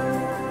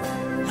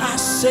 I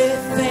say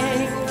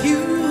thank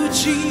you,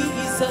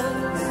 Jesus.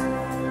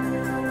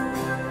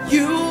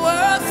 You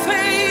are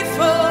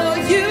faithful,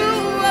 you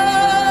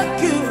are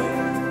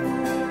good.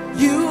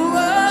 You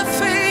are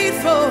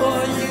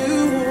faithful, you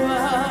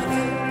are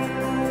good.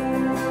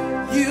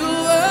 You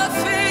are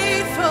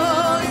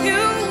faithful,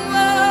 you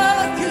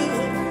are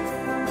good.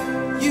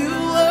 You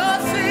are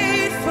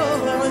faithful,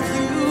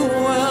 you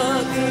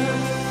are good.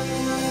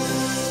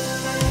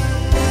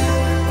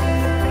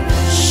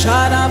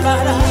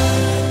 Shadabara,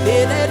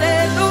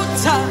 delelelu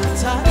ta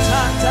ta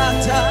ta ta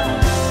ta.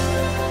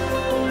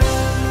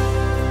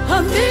 A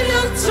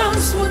million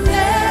tongues will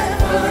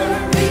never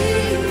be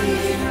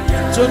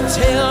enough to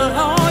tell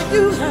all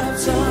you have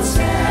done.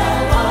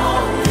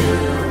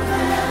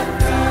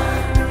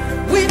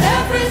 With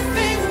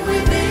everything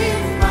within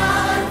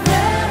my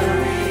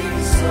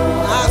very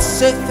soul, I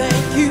say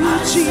thank you,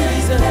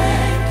 Jesus.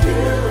 Thank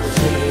you,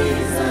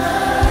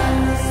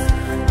 Jesus.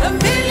 A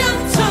million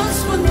tongues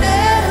will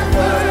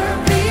never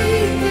be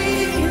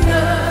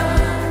enough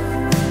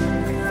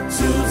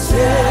to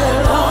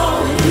tell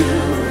all you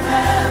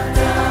have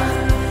done.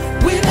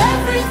 With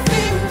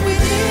everything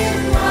within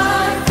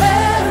my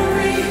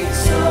very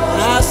soul,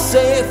 I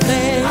say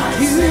thank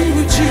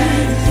you,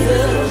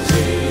 Jesus.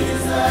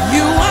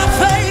 You are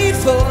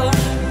faithful,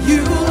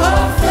 you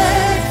are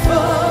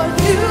faithful,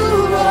 you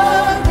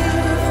are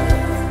good.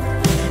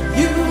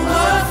 You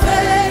are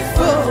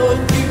faithful,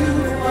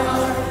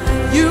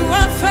 you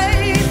are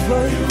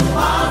faithful, you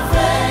are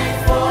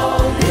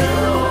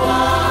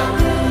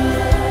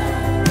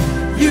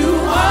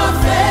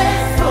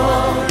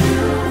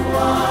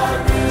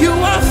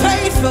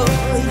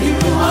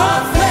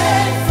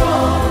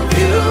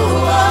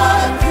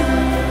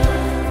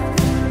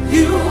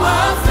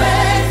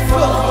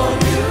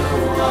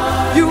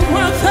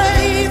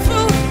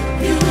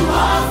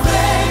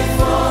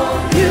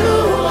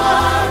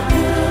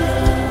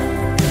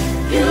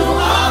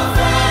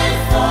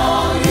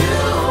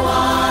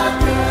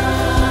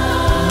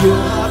You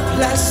have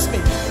blessed me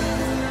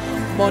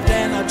more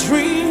than I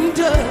dreamed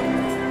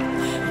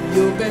of.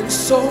 You've been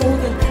so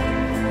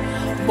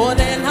good, more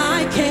than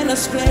I can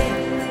explain.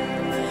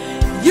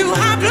 You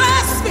have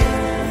blessed me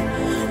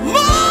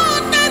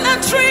more than I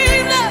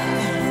dreamed of.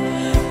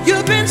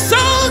 You've been so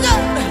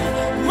good,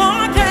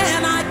 more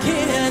than I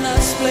can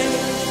explain.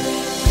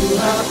 You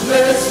have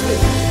blessed me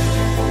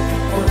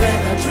more than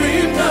I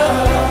dreamed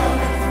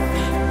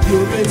of.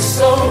 You've been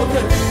so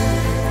good,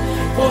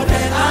 more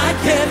than I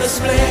can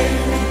explain.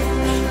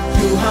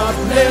 You have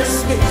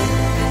blessed me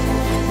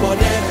more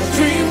than I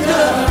dreamed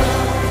of.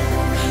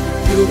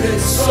 You've been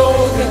so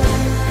good,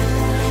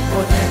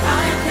 more than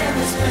I can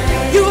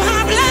explain. You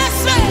have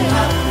blessed me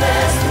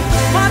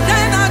more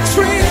than I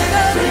dreamed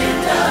of.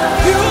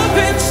 You've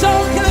been so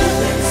good,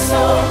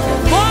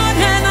 more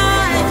than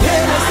I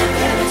can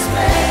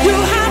explain. You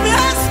have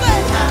blessed me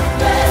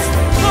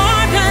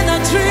more than I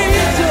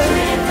dreamed of.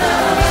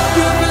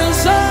 You've been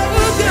so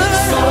good,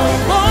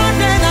 more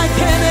than I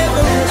can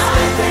ever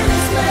explain.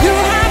 You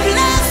have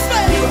blessed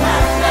me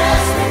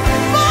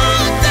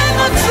more than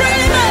I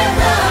dreamed of.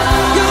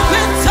 You've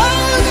been so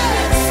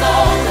good,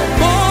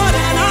 more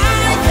than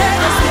I can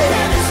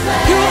explain.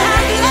 You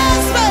have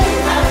blessed me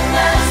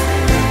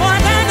more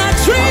than I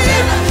dreamed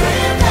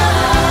of.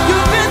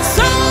 You've been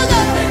so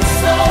good,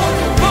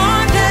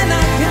 more than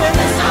I can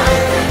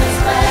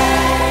explain.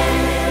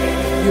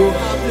 You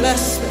have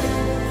blessed me.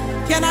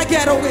 Can I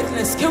get a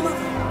witness? Come on.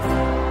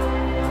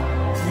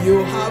 You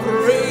have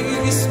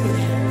raised me.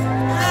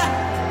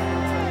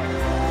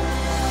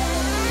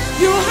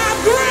 You have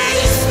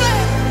graced me.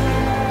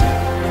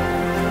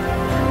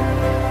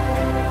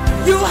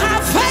 You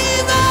have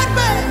favored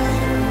me.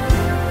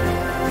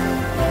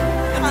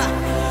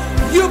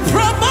 You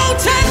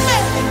promoted me.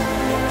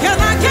 Can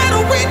I get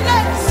a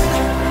witness?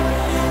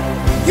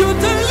 You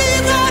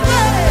delivered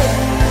me.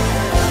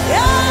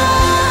 Yeah.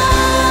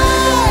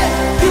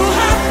 You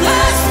have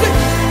blessed me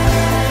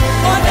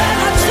more than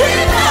I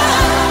dreamed of.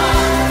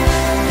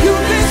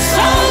 You've been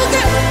so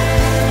good,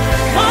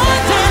 more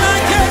than I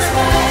can.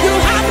 You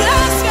have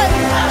blessed me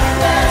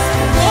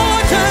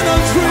more than I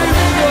dreamed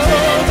of.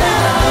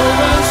 You've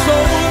been so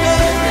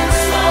good,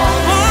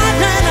 more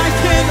than I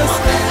can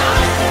explain.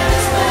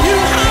 You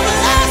have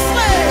blessed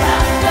me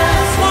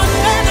more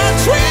than I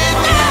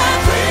dreamed of.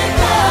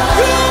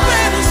 You've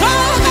been so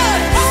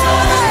good,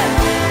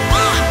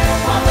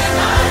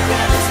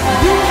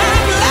 you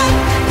have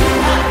blessed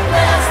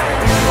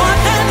more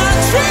than I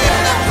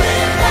dreamed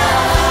of.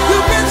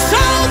 You've been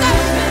so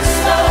good,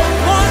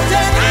 more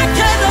than I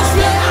can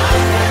explain.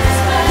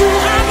 You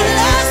have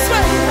blessed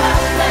me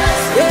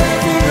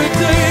every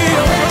day.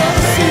 Your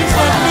mercies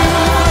are new,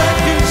 thank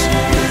you,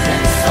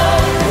 Jesus.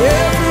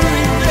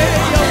 Every day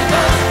your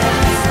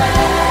mercies.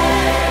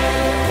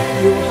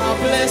 You have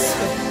blessed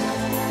me.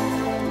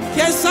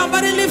 Can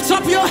somebody lift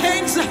up your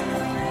hands?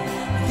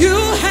 You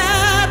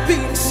have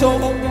been so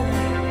good.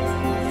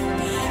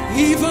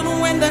 Even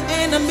when the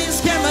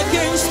enemies came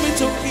against me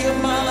to kill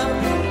my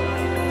life,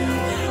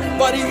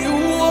 but you,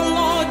 oh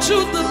Lord, you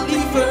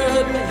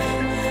delivered me.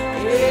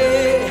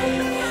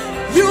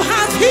 Yeah. You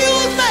have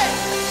healed me.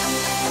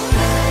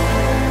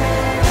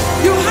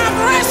 You have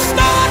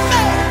restored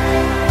me.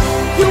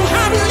 You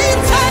have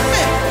lifted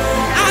me.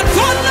 I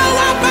don't know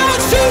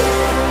about you,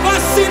 but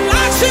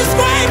Sinach is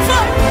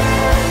grateful.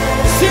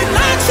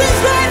 Sinach is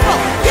grateful.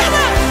 Come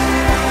on.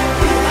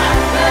 You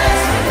have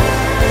blessed me.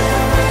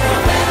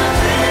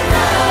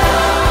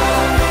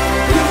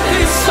 You've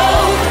been so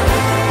good,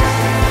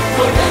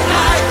 more than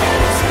I can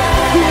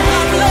explain. You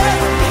have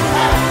blessed me.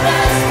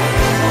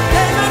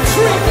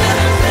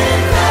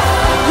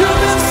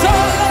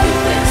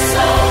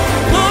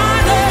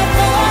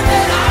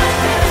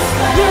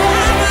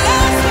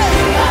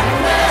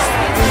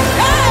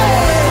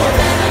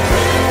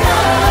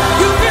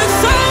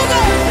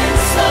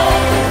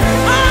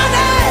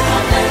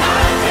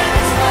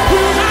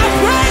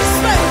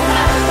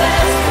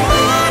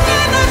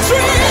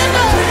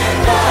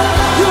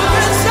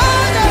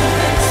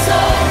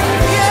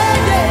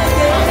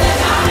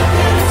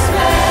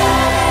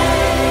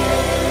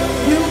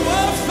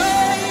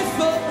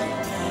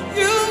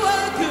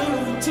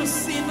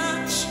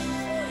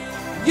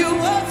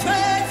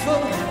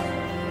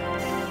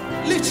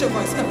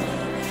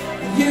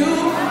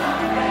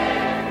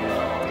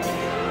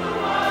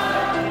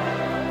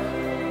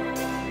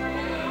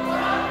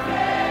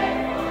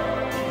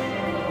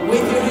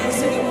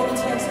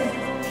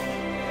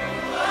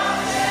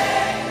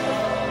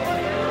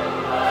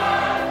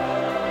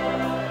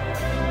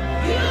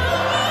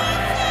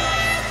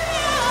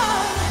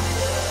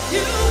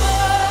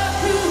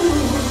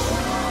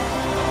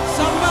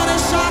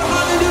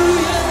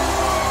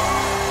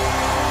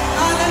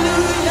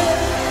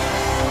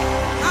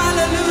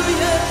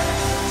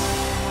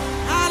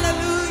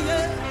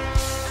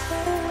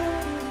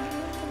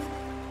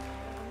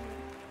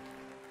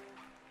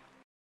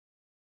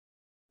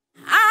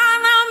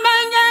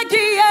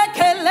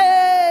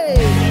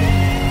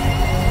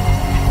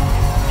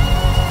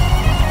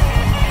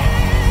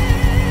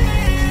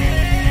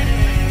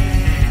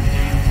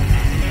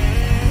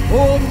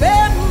 Oh,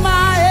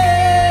 my,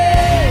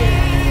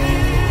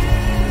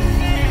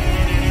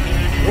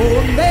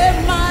 oh,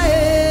 my,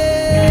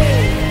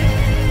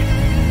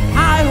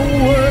 I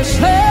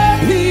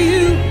worship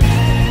you.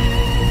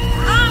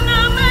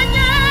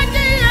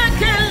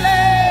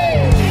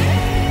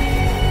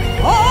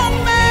 Oh,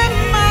 my,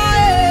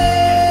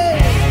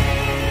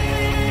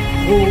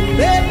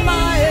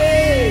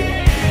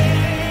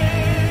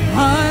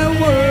 I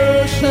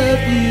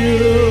worship you.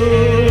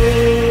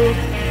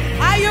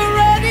 Are you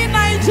ready,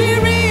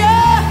 Nigeria?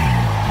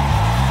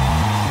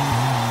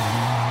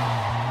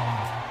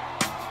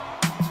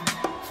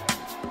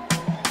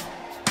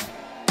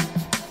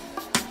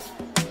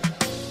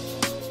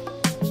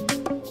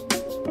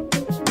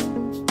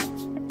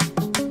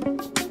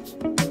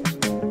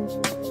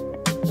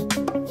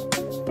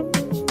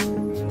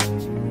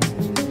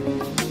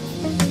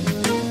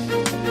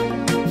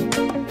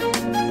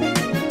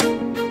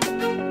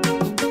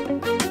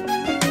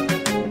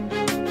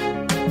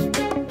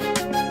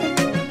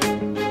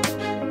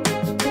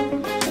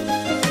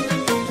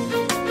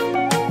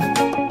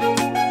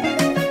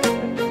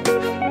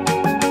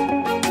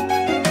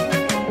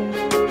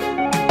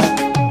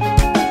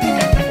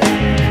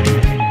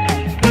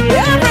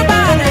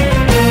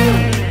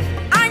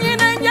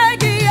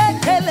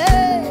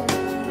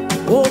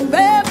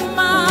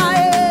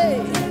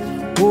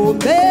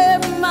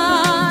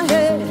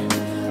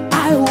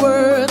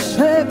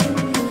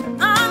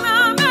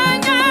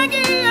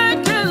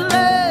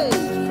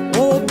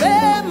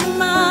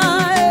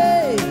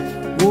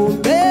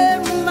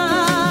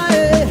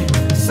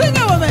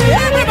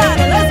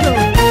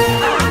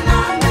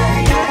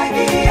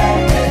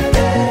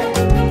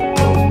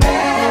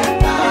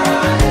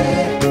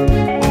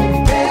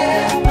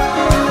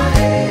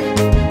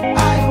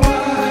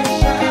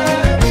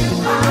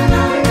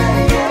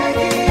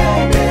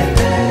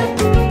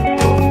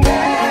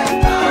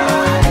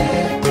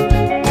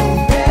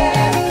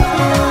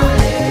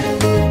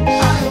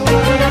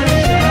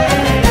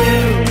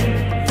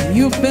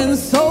 You've been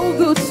so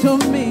good to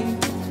me,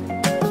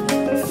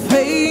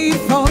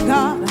 faithful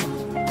God.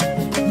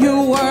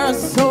 You were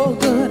so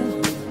good,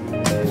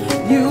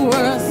 you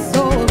were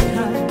so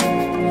kind.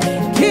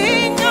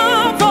 King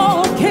of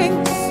all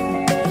kings,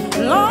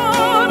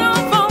 Lord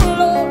of all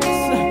lords,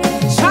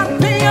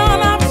 champion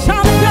of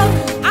champions,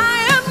 I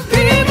am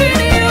giving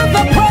you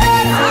the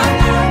praise.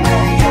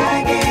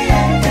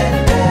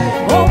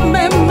 Oh,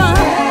 Mema,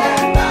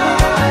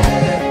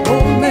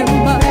 oh,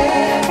 Mema,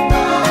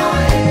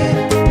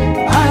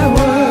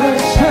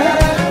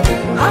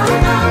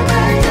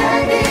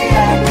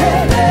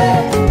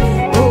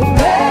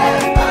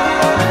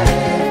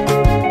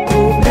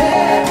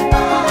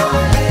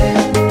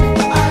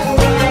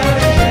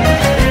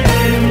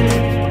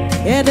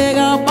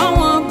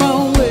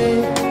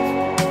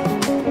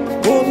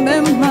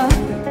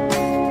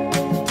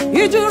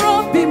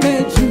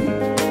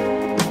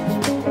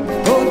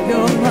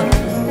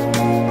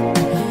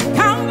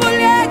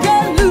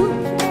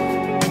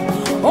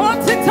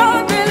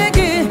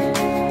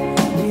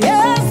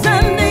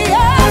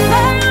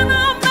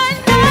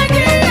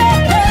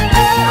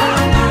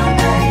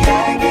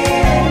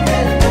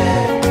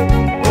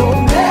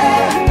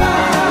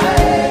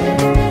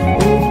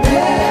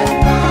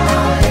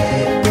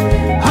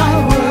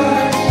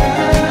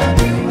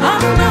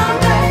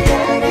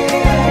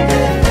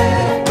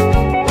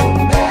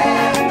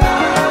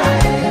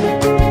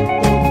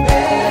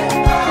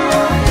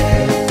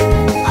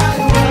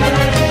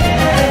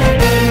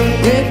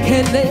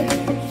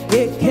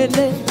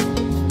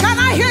 can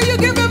I hear you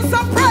give him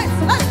some praise?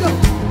 Let's go.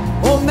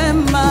 Oh,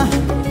 Mema,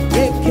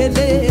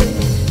 Ekele,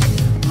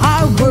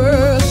 I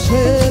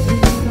worship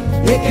you.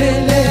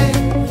 Ekele,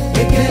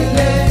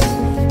 Ekele,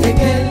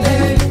 Ekele,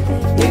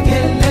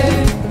 Ekele,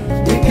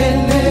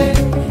 Ekele,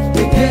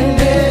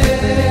 Ekele.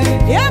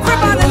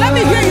 Everybody, let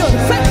me hear you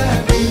say.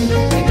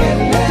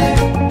 Ekele,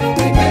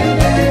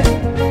 Ekele,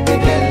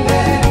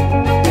 Ekele,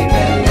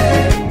 Ekele,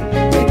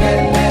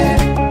 Ekele,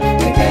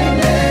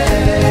 Ekele.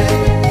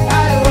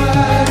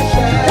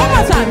 One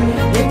more time.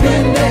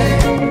 Ekele,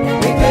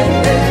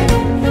 Ekele,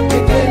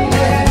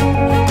 Ekele,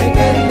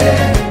 Ekele,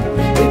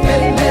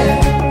 Ekele,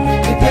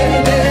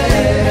 Ekele.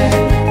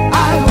 I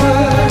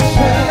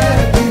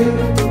worship you.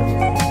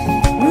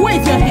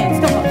 Wave your hands,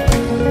 come on.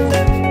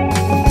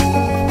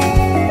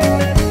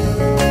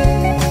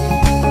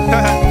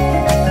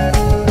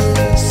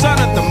 Son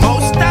of the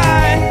Most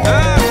High.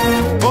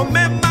 Oh,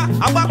 Mema,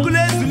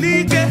 abakule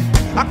zulike.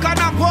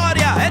 Akana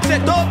poria, ete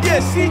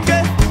dobie sike.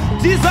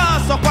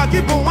 Jesus, okwa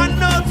gibu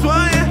wano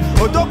tuaye.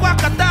 Odokwa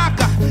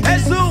kataka,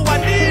 esu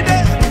wanide.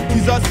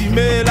 Jesus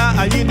imela,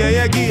 ayine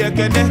yegi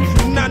ekene.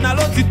 Nana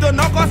lotito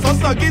noko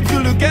soso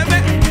gitulu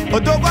keme.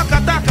 Odokwa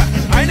kataka,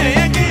 ayine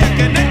yegi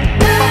ekene.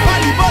 Papa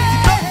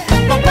libotito,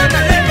 papa na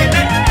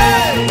yegene.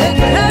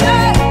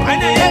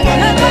 Ayine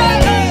yegene.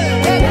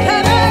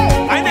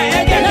 Ayine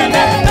yegene.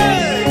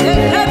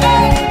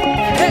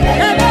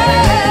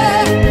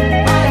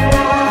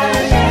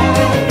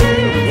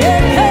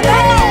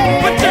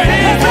 Put your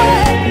hands up,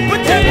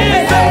 put your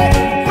hands up,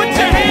 put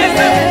your hands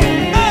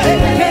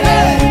up.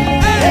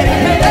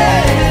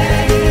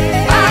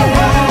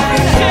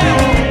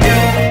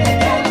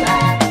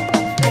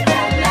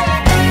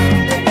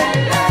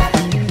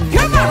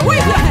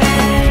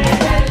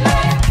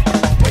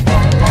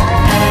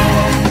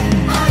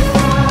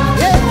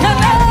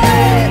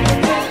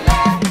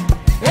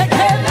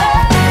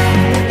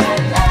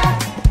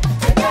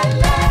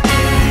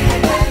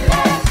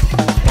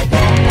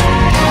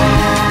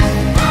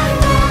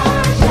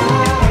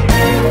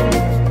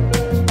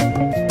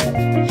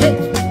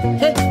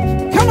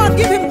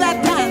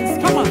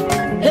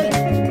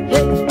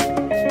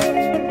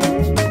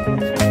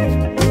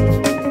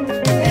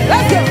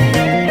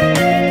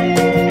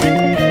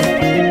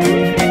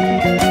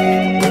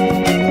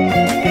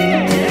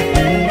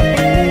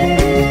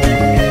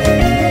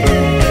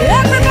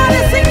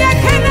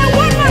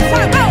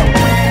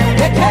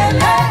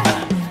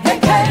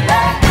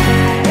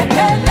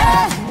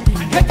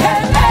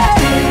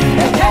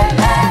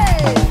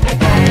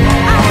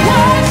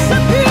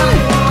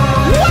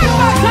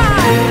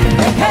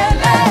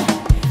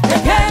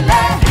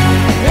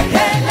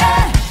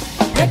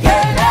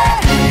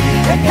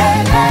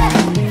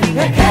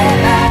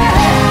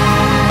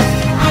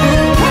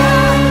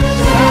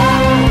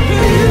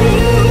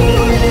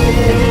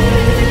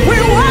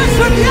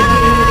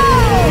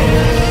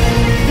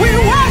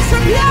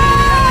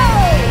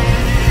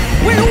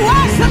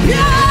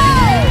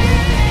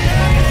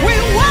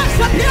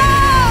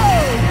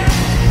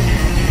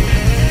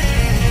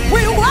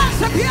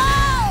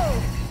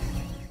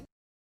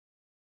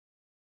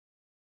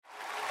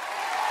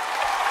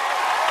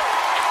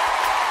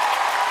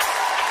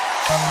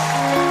 He's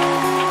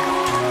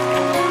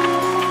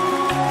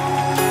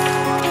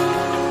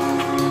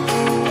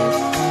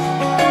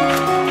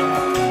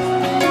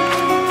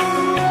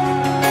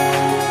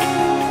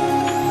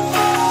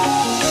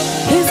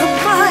a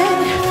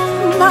mighty,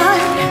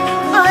 mighty,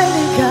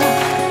 mighty God.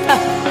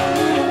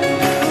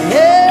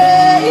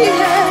 Yeah,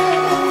 yeah.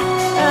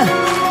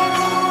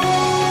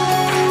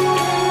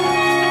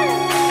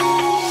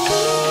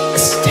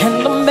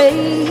 Stand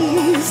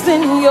amazed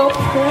in your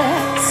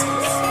presence.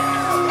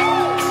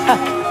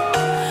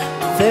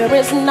 There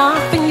is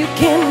nothing you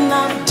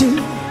cannot do.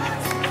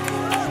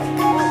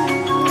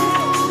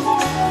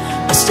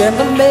 Stand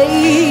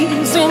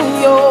amazed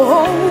in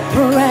your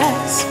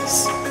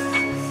presence.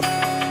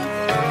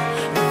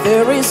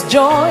 There is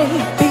joy,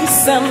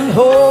 peace, and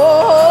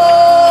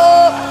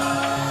hope.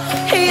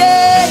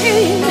 Yeah,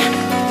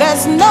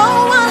 there's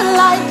no one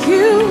like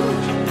you,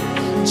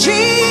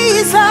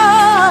 Jesus.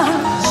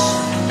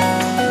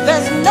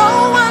 There's no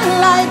one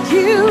like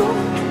you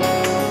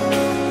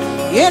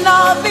in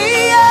all the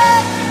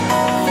earth.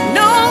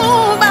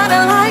 Nobody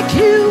like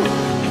you,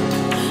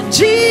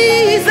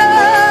 Jesus.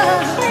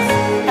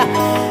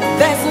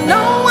 There's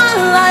no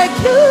one like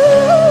you.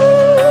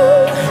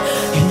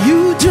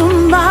 You do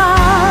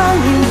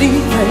mighty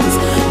things.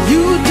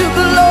 You do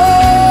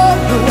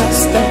glorious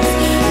things.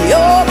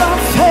 You're a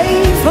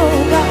faithful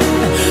God.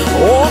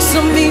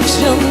 Awesome each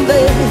and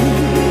day.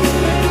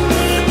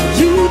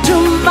 You do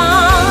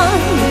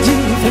mighty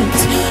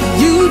things.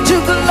 You do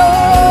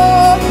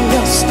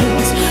glorious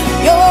things.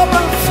 You're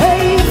a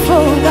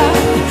faithful God.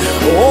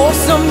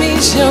 Awesome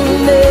each and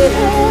day.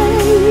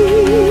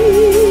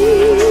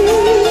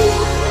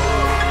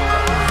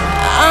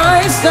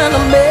 I stand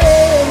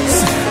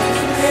amazed.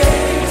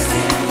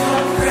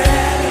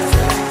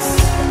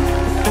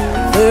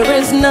 There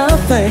is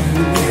nothing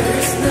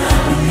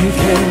you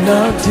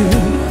cannot do.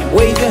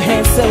 Wave your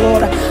hands, say,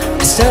 Lord, I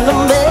stand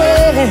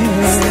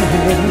amazed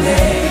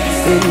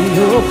in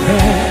your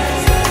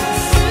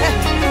presence.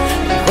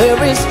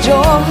 There is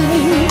joy.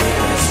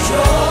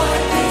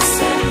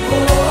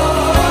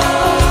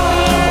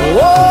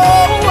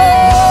 Whoa,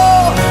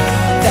 whoa.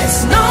 There's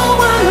no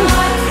one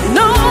like,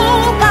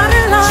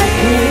 nobody like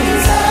you.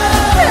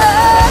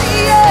 Yeah,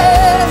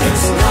 yeah.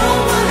 There's no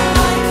one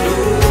like you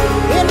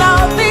in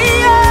all the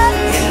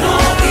earth.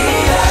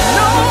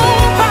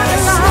 Nobody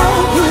like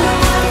you,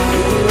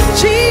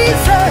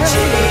 Jesus.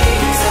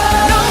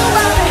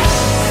 Nobody.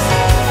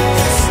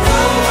 There's no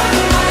one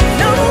like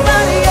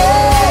nobody.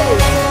 Yeah.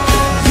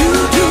 You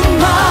do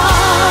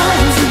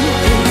mighty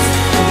things.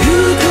 You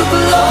do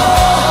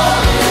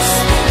glorious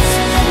things.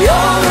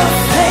 You're a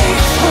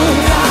faithful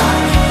God.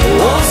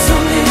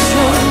 Awesome is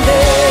your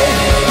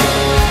name.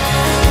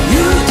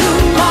 You do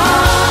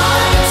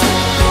mighty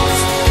things.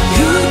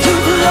 You do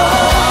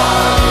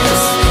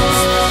glorious things.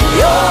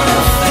 You're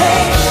a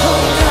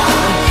faithful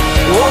God.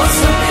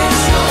 Awesome is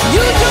your name.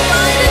 You do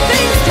mighty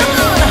things. Come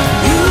on.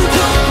 You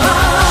do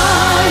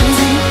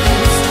mighty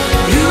things.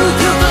 You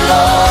do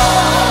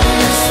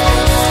glorious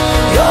things.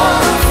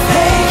 You're a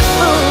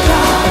faithful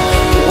God.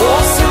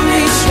 Awesome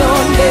is your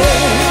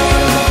name.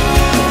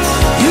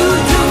 You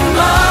do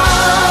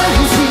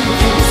mighty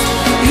things.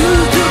 You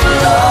do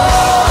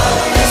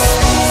glorious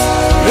things.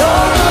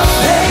 You're a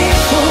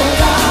faithful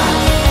God.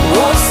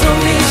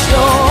 Awesome is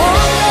your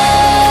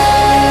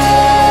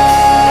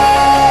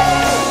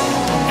name.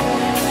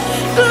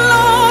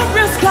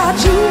 Glorious God,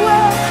 you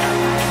are.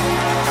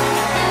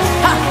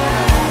 Ha.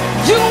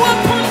 You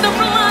upon the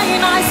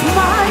blind eyes,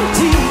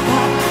 mighty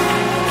God.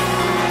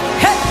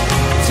 Hey,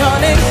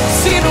 turning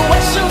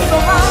situations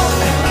around.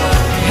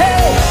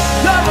 Hey,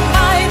 you're a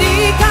mighty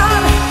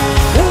God.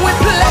 We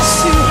bless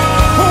you.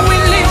 We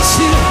lift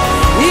you.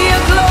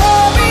 You're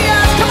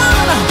glorious. Come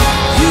on.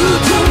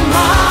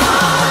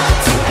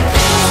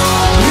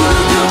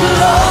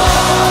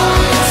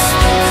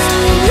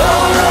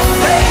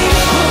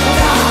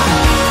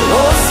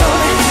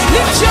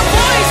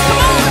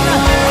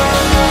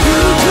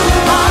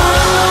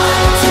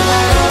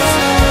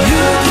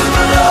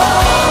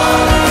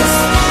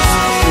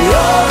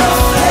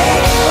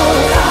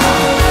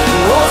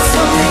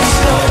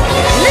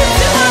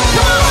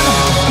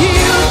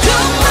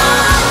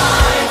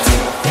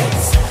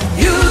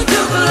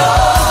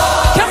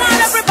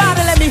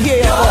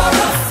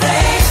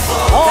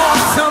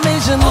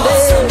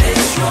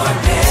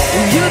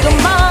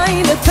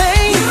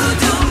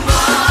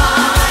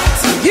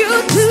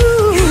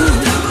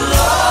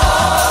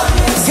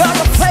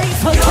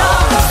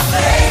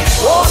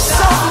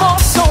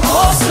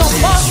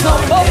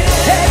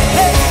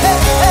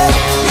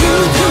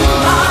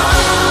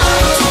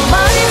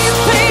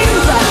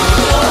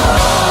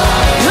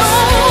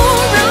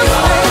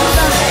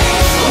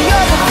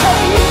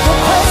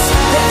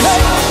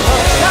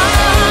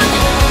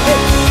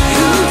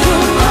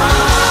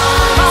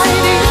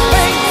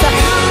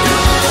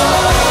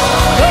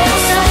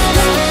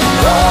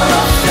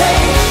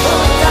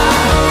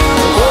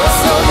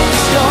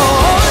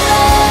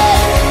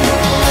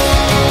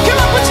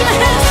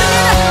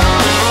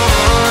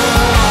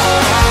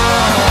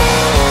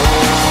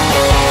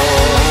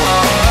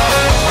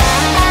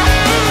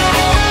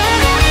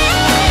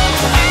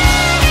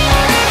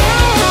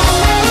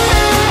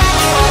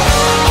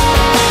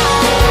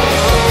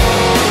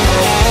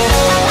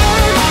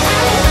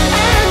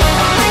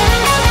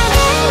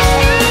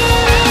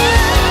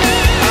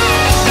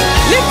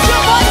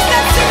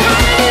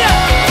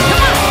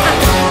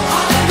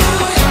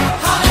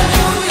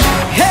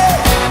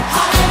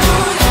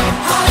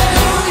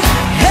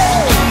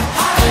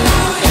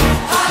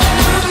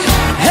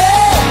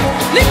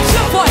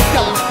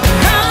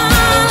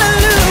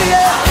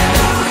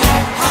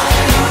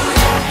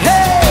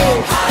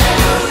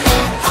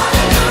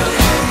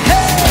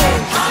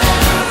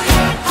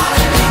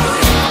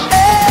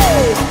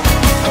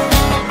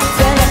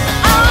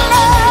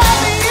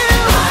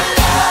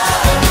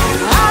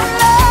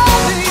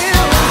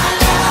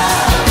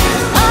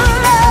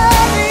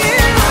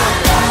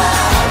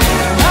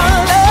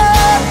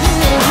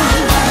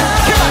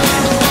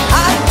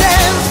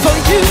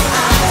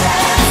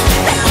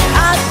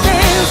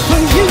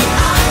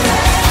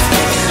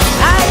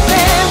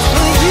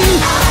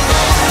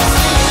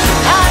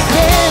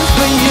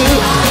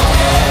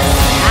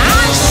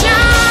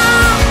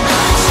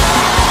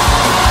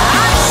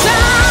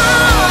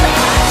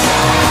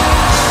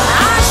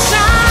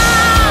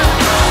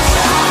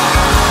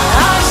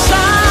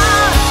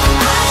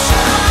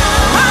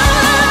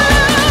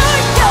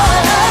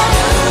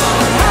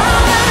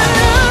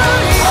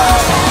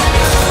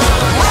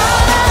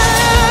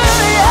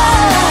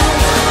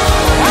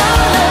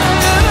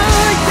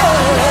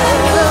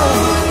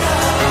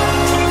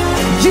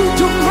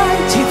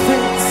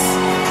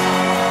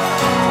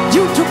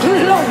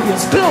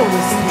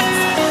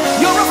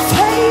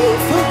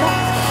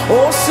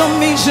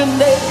 Awesome is your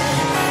name.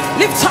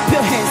 Lift up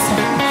your hands.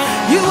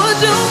 You will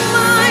do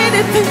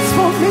mighty things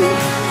for me.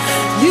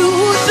 You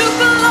will do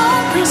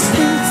glorious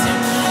things.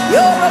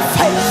 You're a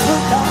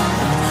faithful God.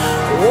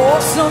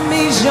 Awesome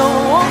is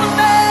your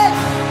name.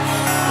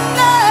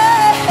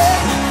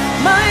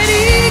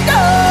 Mighty God.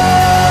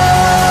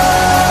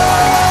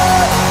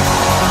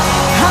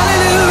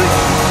 Hallelujah.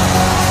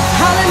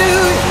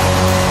 Hallelujah.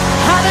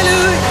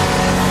 Hallelujah.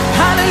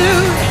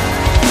 Hallelujah.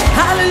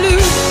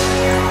 Hallelujah.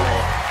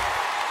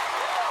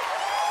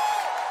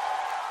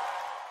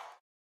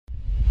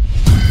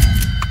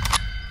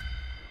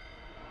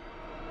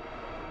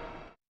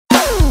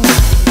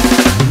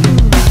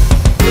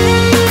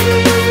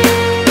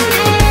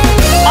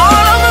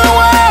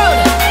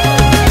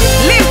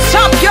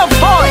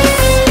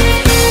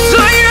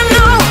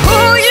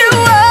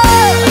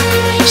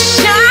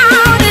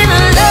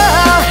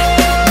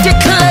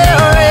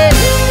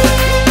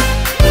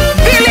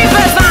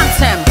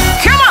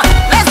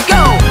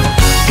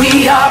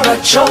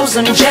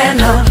 Chosen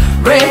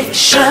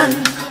generation,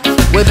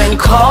 we've been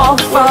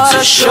called for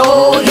to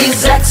show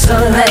His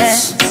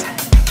excellence.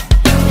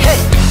 Hey,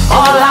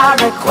 all I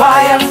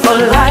require for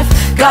life,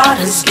 God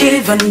has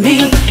given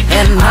me,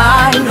 and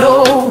I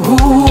know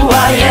who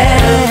I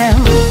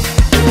am.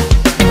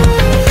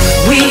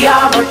 We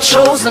are a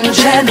chosen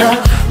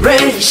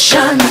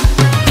generation,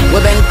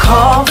 we've been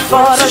called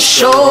for to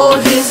show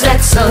His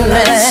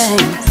excellence.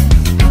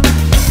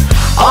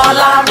 All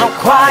I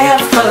require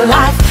for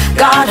life,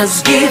 God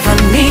has given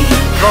me,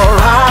 for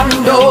I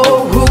know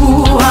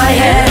who I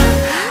am.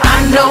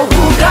 I know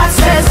who God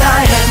says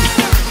I am,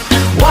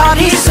 what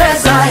He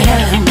says I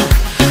am,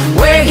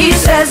 where He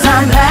says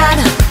I'm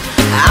at.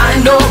 I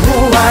know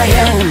who I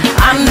am.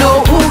 I know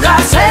who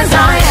God says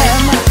I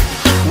am,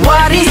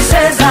 what He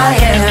says I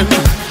am,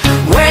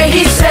 where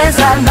He says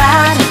I'm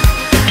at.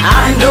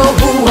 I know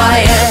who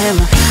I am.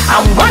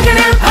 I'm working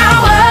in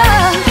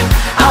power,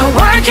 I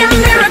work in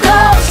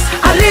miracles,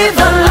 I live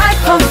a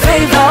life of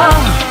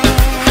favor.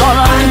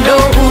 I know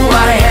who I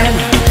am.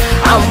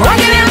 I'm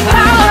working in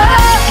power,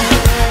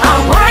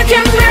 I'm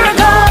working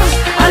miracles,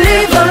 I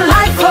live a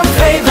life of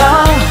favor,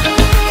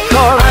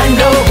 for I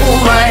know who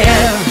I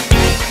am.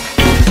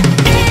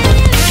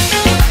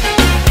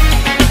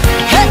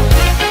 Hey.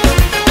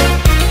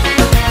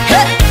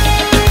 Hey.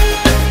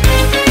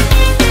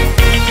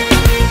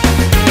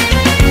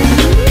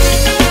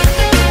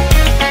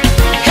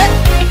 Hey.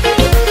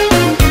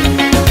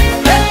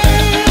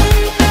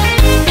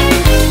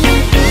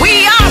 We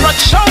are a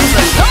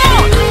chosen,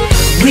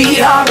 we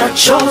are a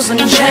chosen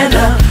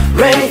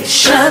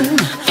generation.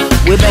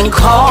 We've been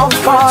called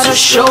for to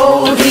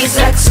show His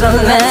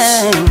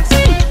excellence.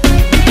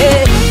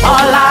 Yeah.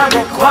 All I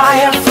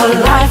require for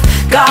life,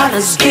 God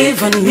has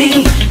given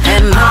me,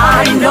 and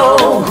I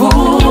know who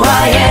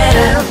I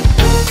am.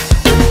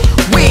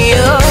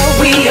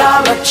 We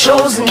are a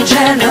chosen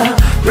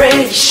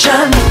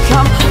generation.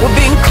 We've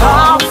been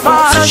called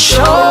for to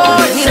show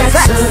His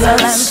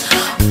excellence.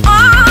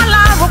 All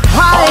I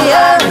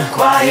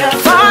require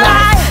for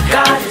life,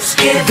 God has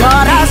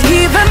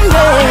given me.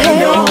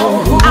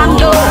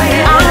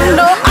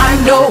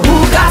 I know who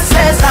God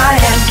says I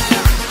am,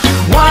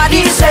 what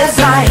He says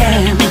I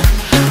am,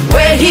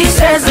 where He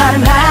says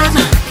I'm at.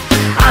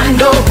 I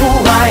know who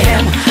I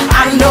am.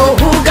 I know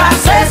who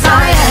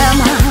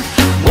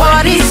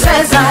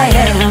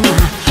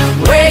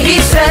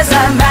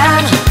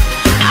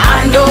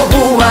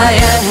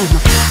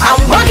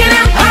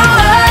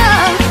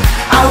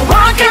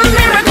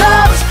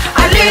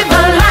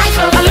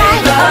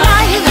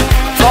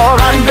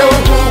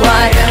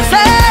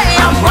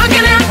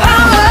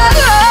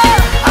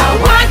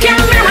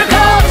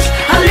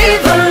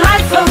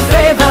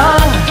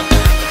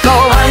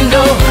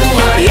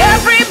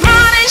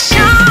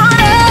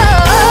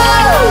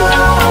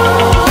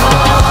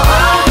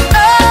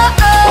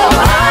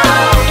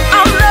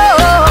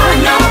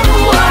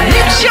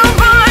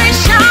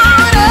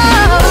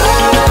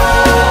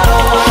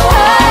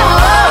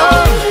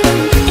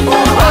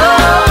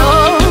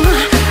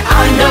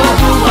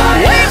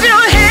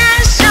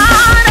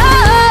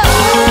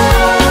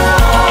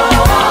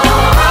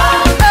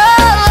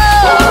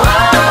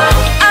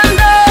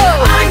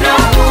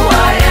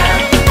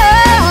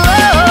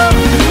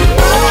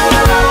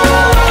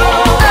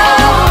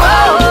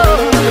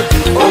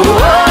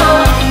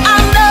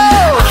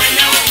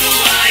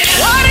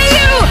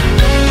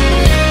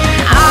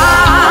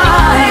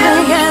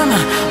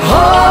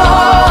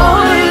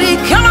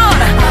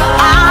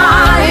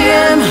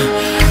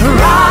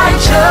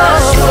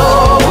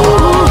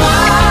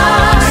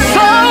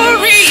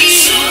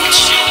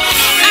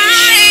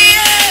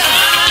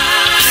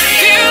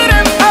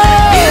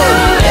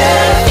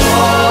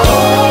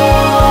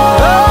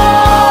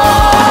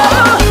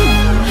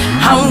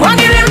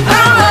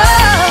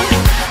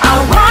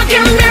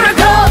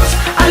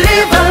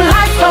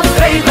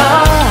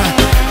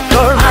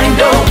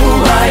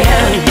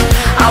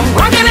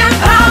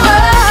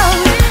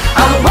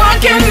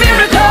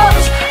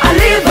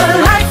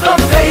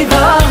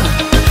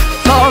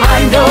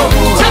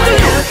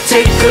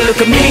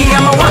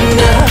I'm a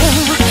wonder.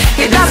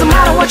 It doesn't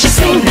matter what you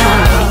see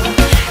now.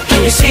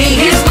 Can you see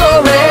His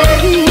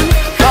glory?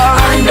 For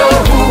I know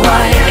who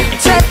I am.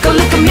 Take a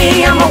look at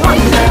me, I'm a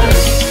wonder.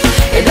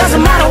 It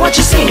doesn't matter what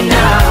you see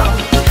now.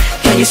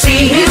 Can you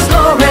see His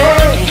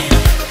glory?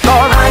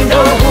 For I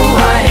know who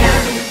I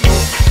am.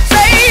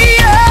 Say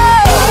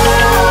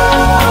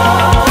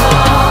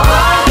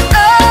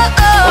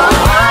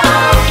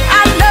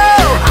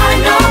I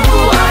know who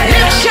I am.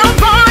 Lift your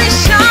voice,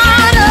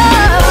 shout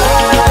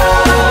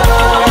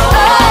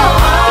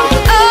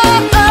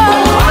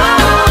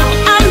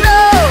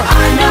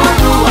I know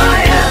who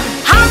I am.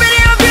 How many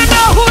of you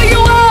know who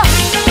you are?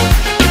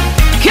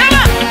 Come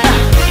on.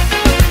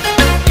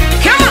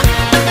 Come on.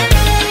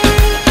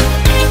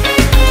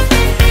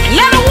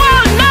 Let the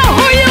world know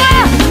who you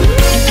are.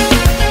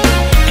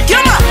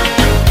 Come on.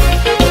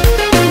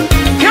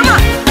 Come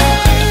on.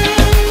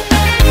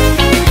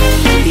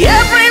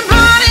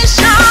 Everybody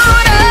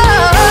shout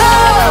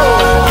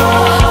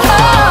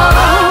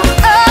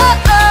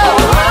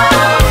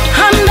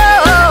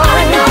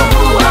I know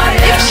who I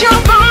am. It's your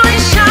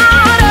voice,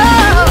 shout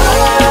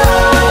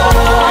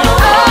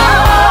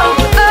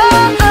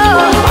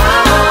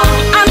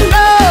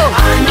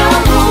I know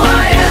who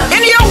I am.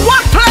 In your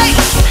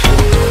workplace,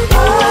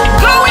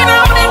 going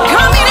out and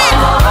coming in,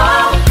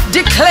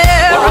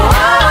 declare,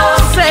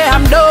 say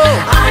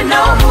I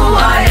know who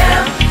I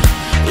am.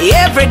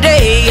 Every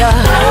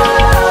day.